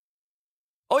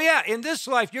 Oh, yeah, in this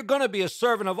life, you're going to be a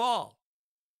servant of all.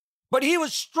 But he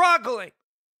was struggling,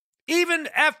 even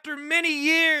after many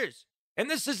years. And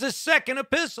this is his second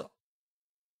epistle.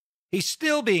 He's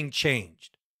still being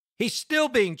changed. He's still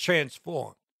being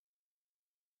transformed.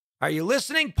 Are you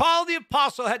listening? Paul the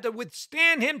apostle had to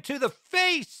withstand him to the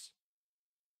face.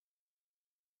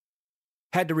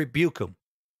 Had to rebuke him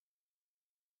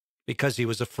because he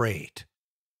was afraid.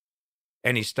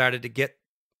 And he started to get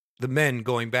the men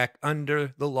going back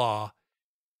under the law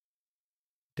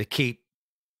to keep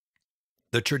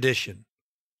the tradition,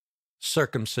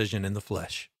 circumcision in the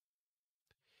flesh.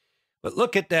 But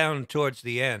look at down towards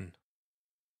the end.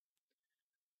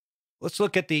 Let's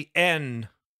look at the end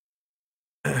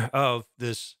of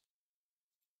this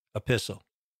epistle.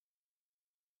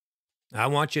 I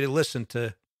want you to listen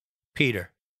to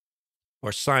Peter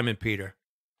or Simon Peter.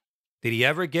 Did he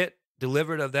ever get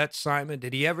delivered of that Simon?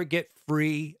 Did he ever get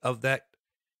free of that,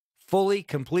 fully,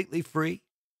 completely free?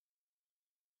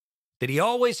 Did he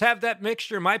always have that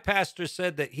mixture? My pastor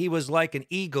said that he was like an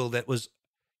eagle that was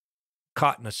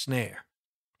caught in a snare.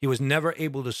 He was never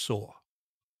able to soar.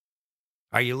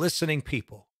 Are you listening,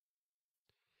 people?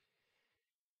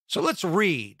 So let's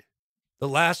read the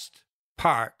last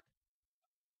part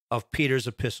of Peter's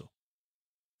epistle.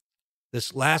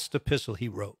 This last epistle he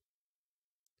wrote.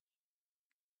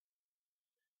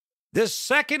 This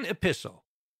second epistle,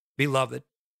 beloved,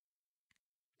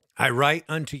 I write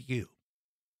unto you.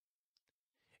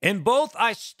 In both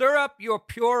I stir up your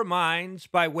pure minds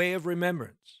by way of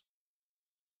remembrance,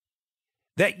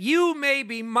 that you may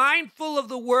be mindful of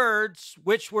the words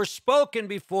which were spoken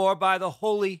before by the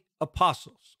holy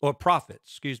apostles, or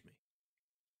prophets,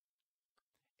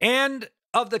 and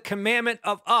of the commandment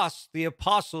of us, the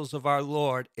apostles of our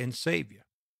Lord and Savior.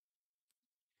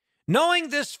 Knowing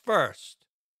this first,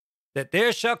 that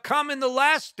there shall come in the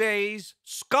last days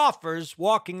scoffers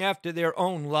walking after their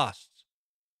own lusts,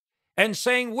 and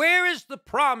saying, where is the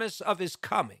promise of his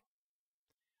coming?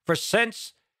 For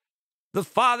since the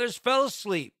fathers fell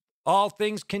asleep, all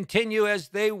things continue as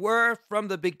they were from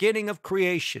the beginning of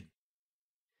creation.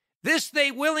 This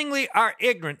they willingly are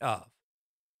ignorant of,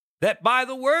 that by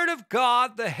the word of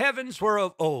God the heavens were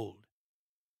of old,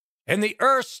 and the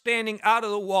earth standing out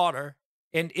of the water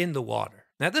and in the water.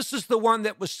 Now, this is the one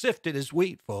that was sifted as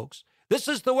wheat, folks. This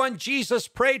is the one Jesus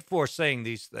prayed for, saying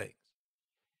these things.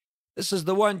 This is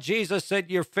the one Jesus said,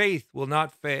 your faith will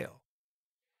not fail.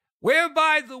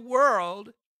 Whereby the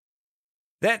world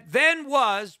that then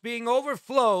was being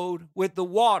overflowed with the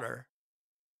water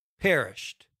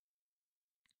perished.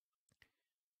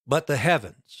 But the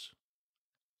heavens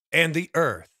and the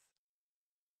earth,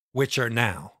 which are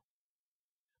now,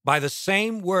 by the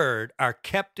same word are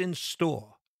kept in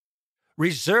store,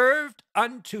 reserved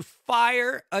unto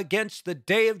fire against the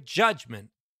day of judgment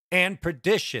and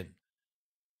perdition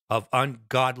of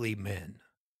ungodly men.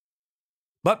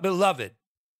 But, beloved,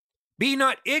 be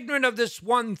not ignorant of this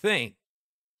one thing,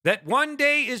 that one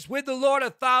day is with the Lord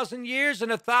 1,000 years, and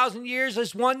 1,000 years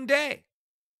is one day.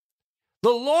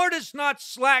 The Lord is not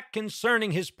slack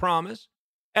concerning his promise,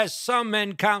 as some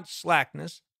men count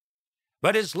slackness,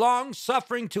 but is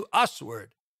long-suffering to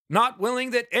usward, not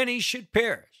willing that any should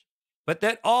perish, but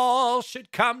that all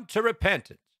should come to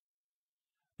repentance.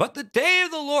 But the day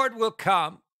of the Lord will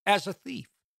come as a thief,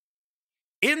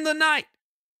 in the night,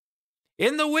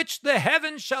 in the which the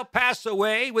heavens shall pass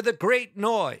away with a great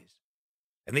noise,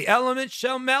 and the elements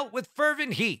shall melt with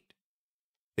fervent heat.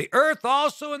 The earth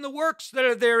also and the works that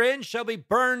are therein shall be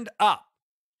burned up.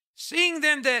 Seeing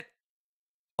then that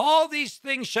all these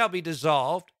things shall be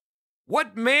dissolved,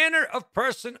 what manner of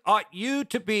person ought you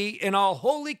to be in all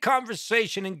holy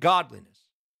conversation and godliness,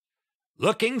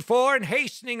 looking for and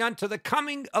hastening unto the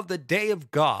coming of the day of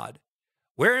God,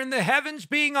 wherein the heavens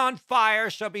being on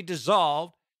fire shall be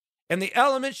dissolved, and the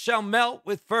elements shall melt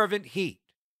with fervent heat?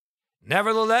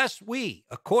 Nevertheless, we,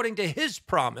 according to his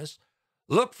promise,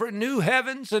 look for new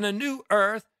heavens and a new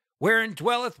earth, wherein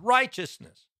dwelleth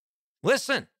righteousness.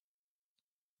 Listen.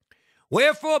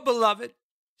 Wherefore, beloved,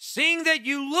 seeing that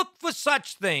you look for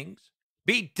such things,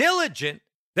 be diligent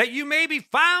that you may be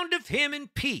found of him in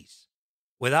peace,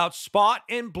 without spot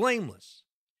and blameless.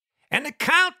 And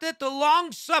account that the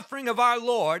long-suffering of our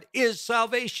Lord is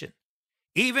salvation,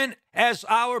 even as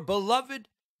our beloved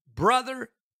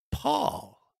brother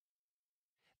Paul.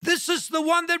 This is the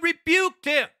one that rebuked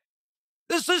him.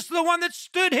 This is the one that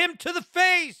stood him to the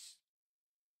face.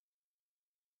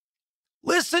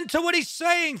 Listen to what he's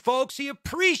saying, folks. He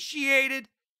appreciated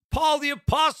Paul the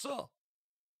Apostle,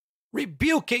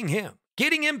 rebuking him,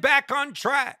 getting him back on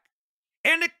track.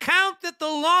 And account that the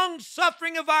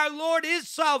long-suffering of our Lord is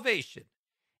salvation,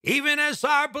 even as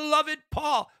our beloved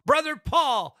Paul, brother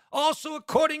Paul, also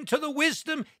according to the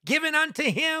wisdom given unto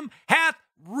him, hath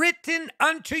written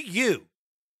unto you.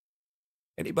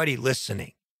 Anybody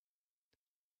listening?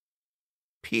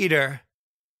 Peter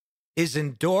is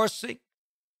endorsing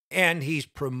and he's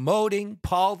promoting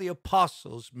Paul the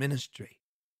Apostle's ministry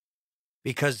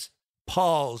because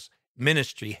Paul's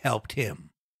ministry helped him.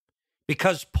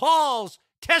 Because Paul's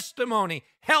testimony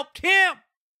helped him.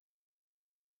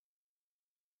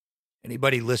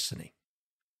 Anybody listening?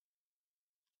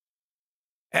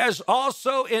 As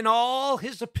also in all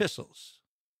his epistles.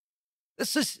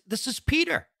 This is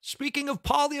Peter speaking of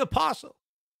Paul the Apostle.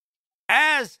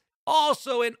 As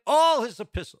also in all his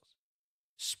epistles,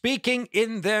 speaking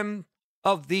in them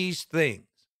of these things,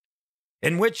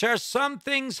 in which are some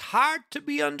things hard to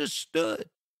be understood,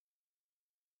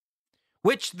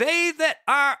 which they that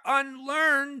are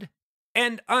unlearned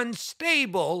and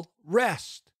unstable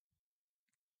wrest,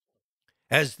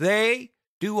 as they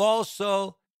do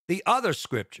also the other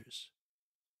scriptures,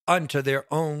 unto their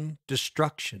own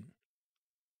destruction.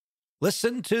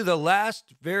 Listen to the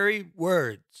last very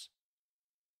words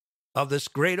of this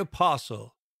great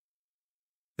apostle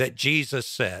that Jesus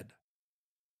said,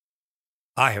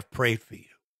 I have prayed for you.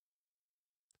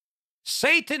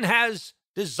 Satan has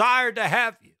desired to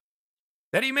have you,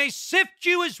 that he may sift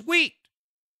you as wheat,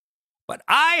 but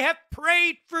I have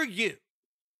prayed for you,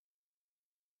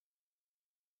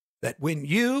 that when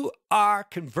you are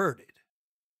converted,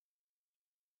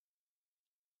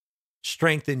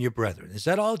 strengthen your brethren. Is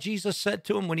that all Jesus said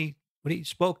to him when he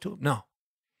spoke to him? No.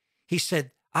 He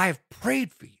said, I have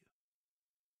prayed for you,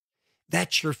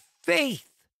 that your faith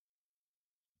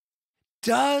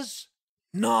does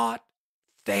not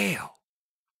fail.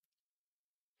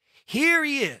 Here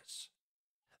he is,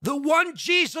 the one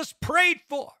Jesus prayed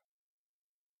for.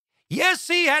 Yes,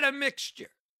 he had a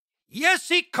mixture. Yes,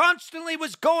 he constantly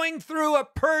was going through a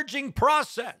purging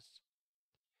process.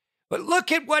 But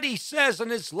look at what he says in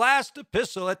his last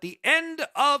epistle at the end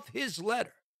of his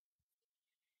letter.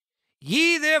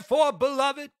 Ye therefore,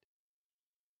 beloved,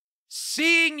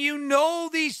 seeing you know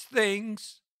these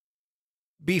things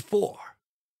before,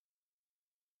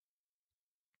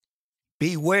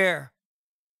 beware,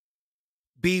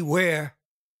 beware.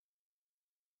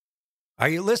 Are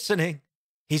you listening?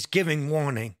 He's giving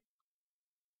warning.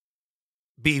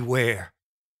 Beware,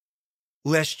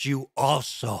 lest you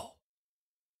also,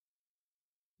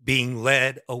 being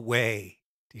led away,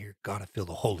 dear God, I feel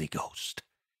the Holy Ghost,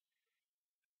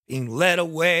 being led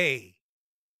away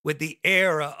with the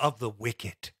error of the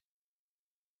wicked,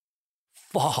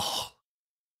 fall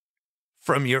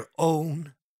from your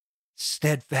own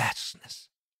steadfastness.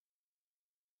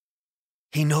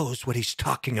 He knows what he's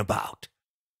talking about.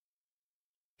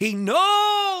 He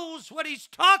knows what he's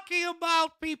talking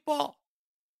about, people.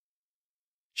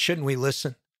 Shouldn't we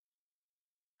listen?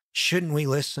 Shouldn't we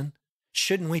listen?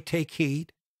 Shouldn't we take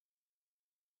heed?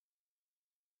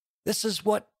 This is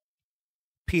what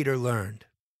Peter learned.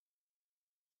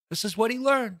 This is what he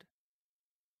learned.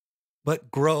 But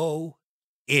grow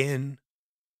in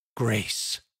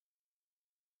grace.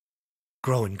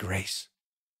 Grow in grace.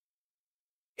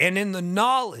 And in the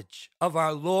knowledge of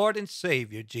our Lord and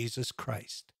Savior, Jesus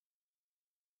Christ.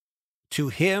 To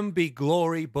him be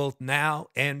glory both now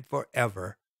and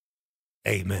forever.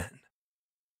 Amen.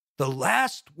 The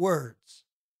last words,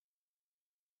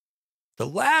 the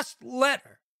last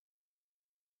letter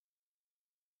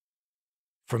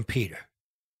from Peter.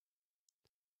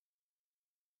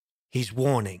 He's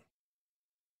warning.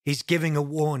 He's giving a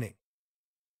warning.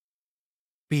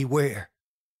 Beware,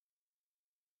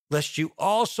 lest you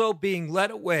also, being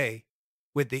led away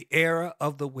with the error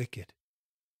of the wicked,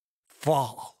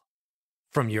 fall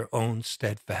from your own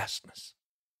steadfastness.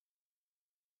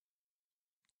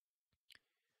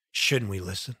 Shouldn't we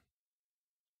listen?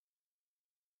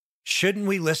 Shouldn't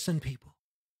we listen, people?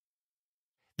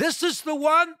 This is the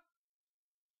one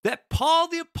that Paul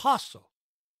the Apostle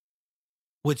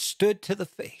withstood to the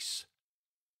face,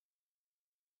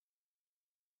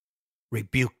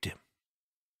 rebuked him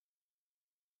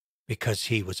because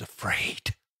he was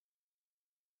afraid.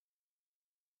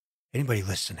 Anybody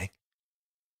listening?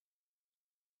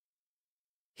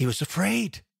 He was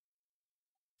afraid.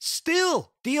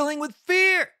 Still dealing with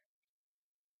fear.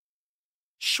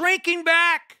 Shrinking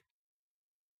back.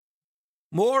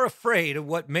 More afraid of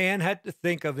what man had to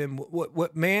think of him,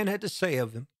 what man had to say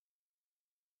of him.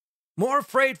 More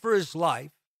afraid for his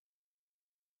life.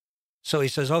 So he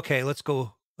says, okay, let's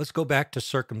go back to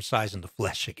circumcising the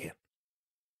flesh again.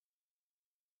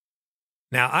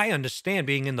 Now, I understand,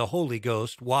 being in the Holy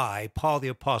Ghost, why Paul the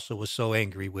Apostle was so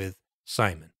angry with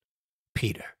Simon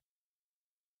Peter.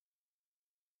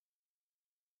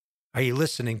 Are you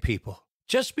listening, people?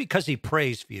 Just because he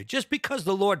prays for you, just because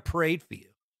the Lord prayed for you,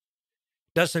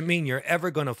 doesn't mean you're ever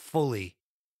going to fully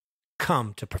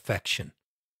come to perfection.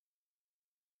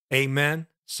 Amen?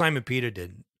 Simon Peter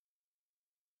didn't.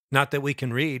 Not that we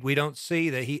can read. We don't see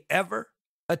that he ever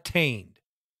attained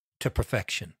to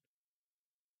perfection.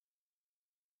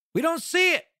 We don't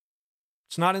see it.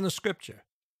 It's not in the scripture.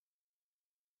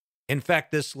 In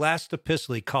fact, this last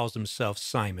epistle, he calls himself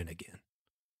Simon again.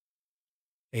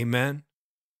 Amen?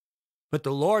 But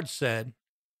the Lord said,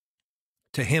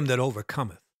 to him that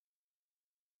overcometh,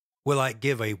 will I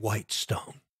give a white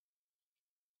stone.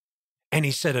 And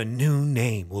he said, a new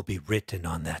name will be written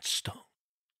on that stone.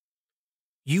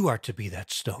 You are to be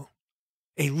that stone,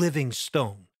 a living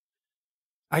stone.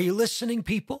 Are you listening,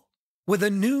 people? With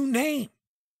a new name,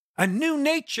 a new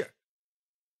nature.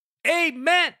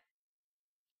 Amen.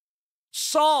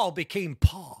 Saul became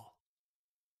Paul.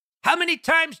 How many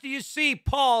times do you see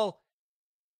Paul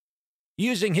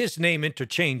using his name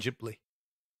interchangeably?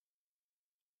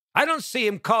 I don't see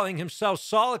him calling himself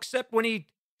Saul except when he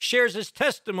shares his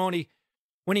testimony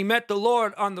when he met the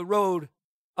Lord on the road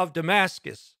of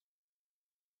Damascus.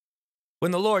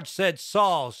 When the Lord said,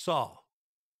 Saul, Saul.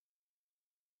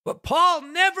 But Paul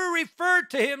never referred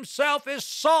to himself as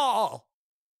Saul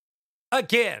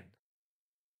again.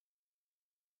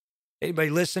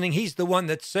 Anybody listening? He's the one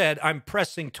that said, I'm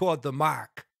pressing toward the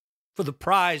mark for the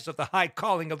prize of the high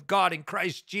calling of God in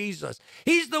Christ Jesus.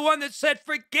 He's the one that said,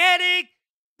 forgetting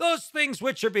those things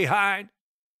which are behind,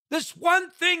 this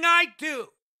one thing I do.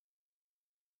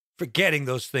 Forgetting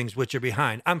those things which are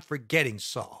behind. I'm forgetting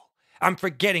Saul. I'm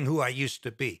forgetting who I used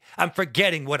to be. I'm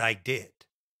forgetting what I did.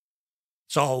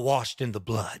 It's all washed in the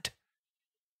blood.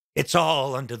 It's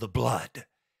all under the blood.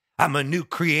 I'm a new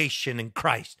creation in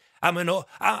Christ. I'm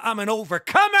an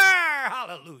overcomer.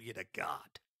 Hallelujah to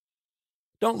God.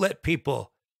 Don't let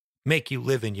people make you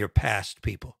live in your past,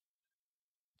 people.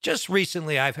 Just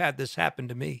recently, I've had this happen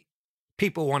to me.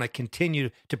 People want to continue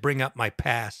to bring up my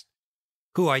past,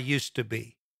 who I used to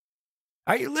be.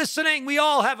 Are you listening? We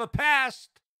all have a past.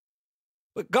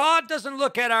 But God doesn't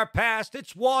look at our past.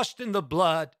 It's washed in the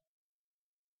blood.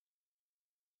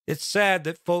 It's sad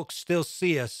that folks still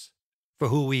see us for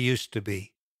who we used to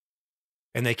be,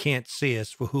 and they can't see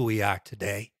us for who we are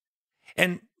today.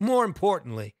 And more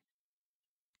importantly,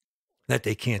 that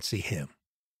they can't see Him.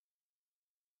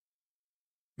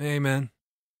 Amen.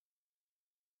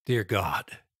 Dear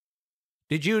God,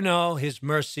 did you know His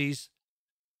mercies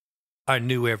are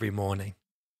new every morning?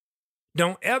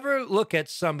 Don't ever look at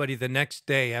somebody the next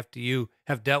day after you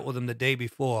have dealt with them the day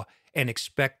before and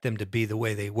expect them to be the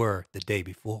way they were the day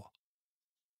before,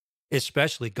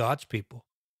 especially God's people.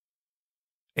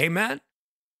 Amen?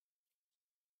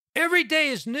 Every day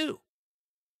is new.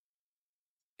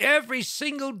 Every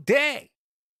single day,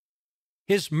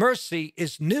 His mercy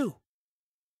is new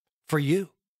for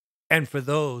you and for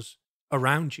those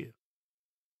around you.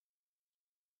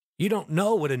 You don't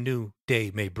know what a new day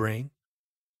may bring.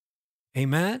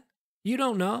 Amen? You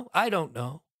don't know. I don't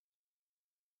know.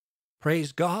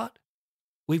 Praise God.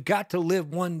 We've got to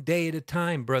live one day at a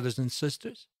time, brothers and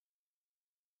sisters.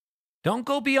 Don't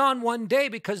go beyond one day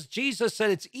because Jesus said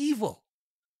it's evil.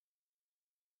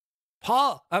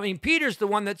 Peter's the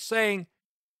one that's saying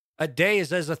a day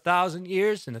is as 1,000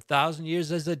 years and 1,000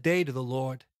 years as a day to the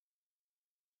Lord.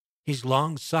 He's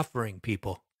long-suffering,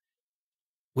 people.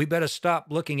 We better stop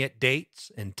looking at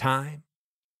dates and time.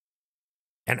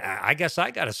 And I guess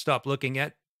I got to stop looking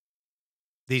at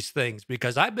these things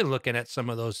because I've been looking at some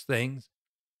of those things.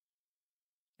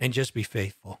 And just be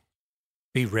faithful.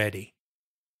 Be ready.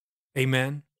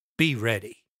 Amen? Be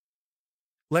ready.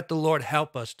 Let the Lord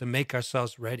help us to make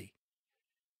ourselves ready.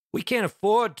 We can't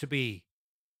afford to be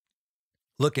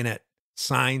looking at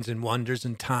signs and wonders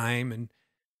and time.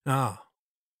 No,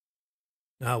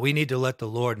 we need to let the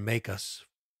Lord make us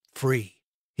free.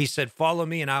 He said, follow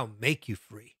me and I'll make you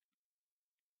free.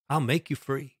 I'll make you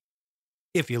free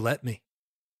if you let me.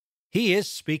 He is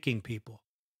speaking, people.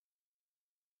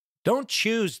 Don't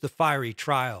choose the fiery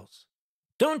trials.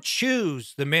 Don't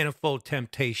choose the manifold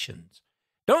temptations.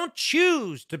 Don't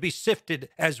choose to be sifted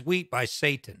as wheat by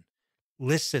Satan.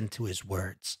 Listen to his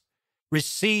words.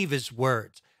 Receive his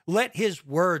words. Let his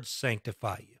words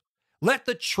sanctify you. Let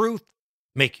the truth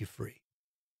make you free.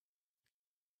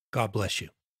 God bless you.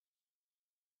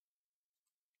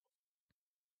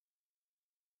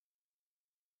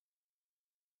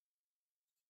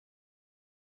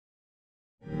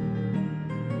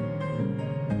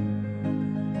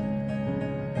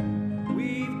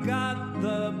 We've got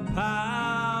the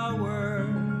power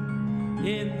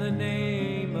in the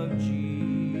name of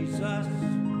Jesus.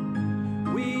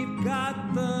 We've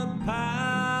got the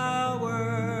power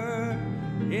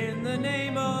in the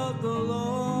name of the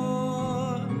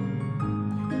Lord.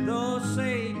 Though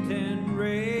Satan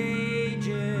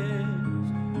rages,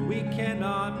 we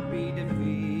cannot be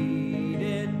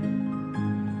defeated.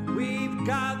 We've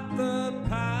got the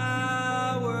power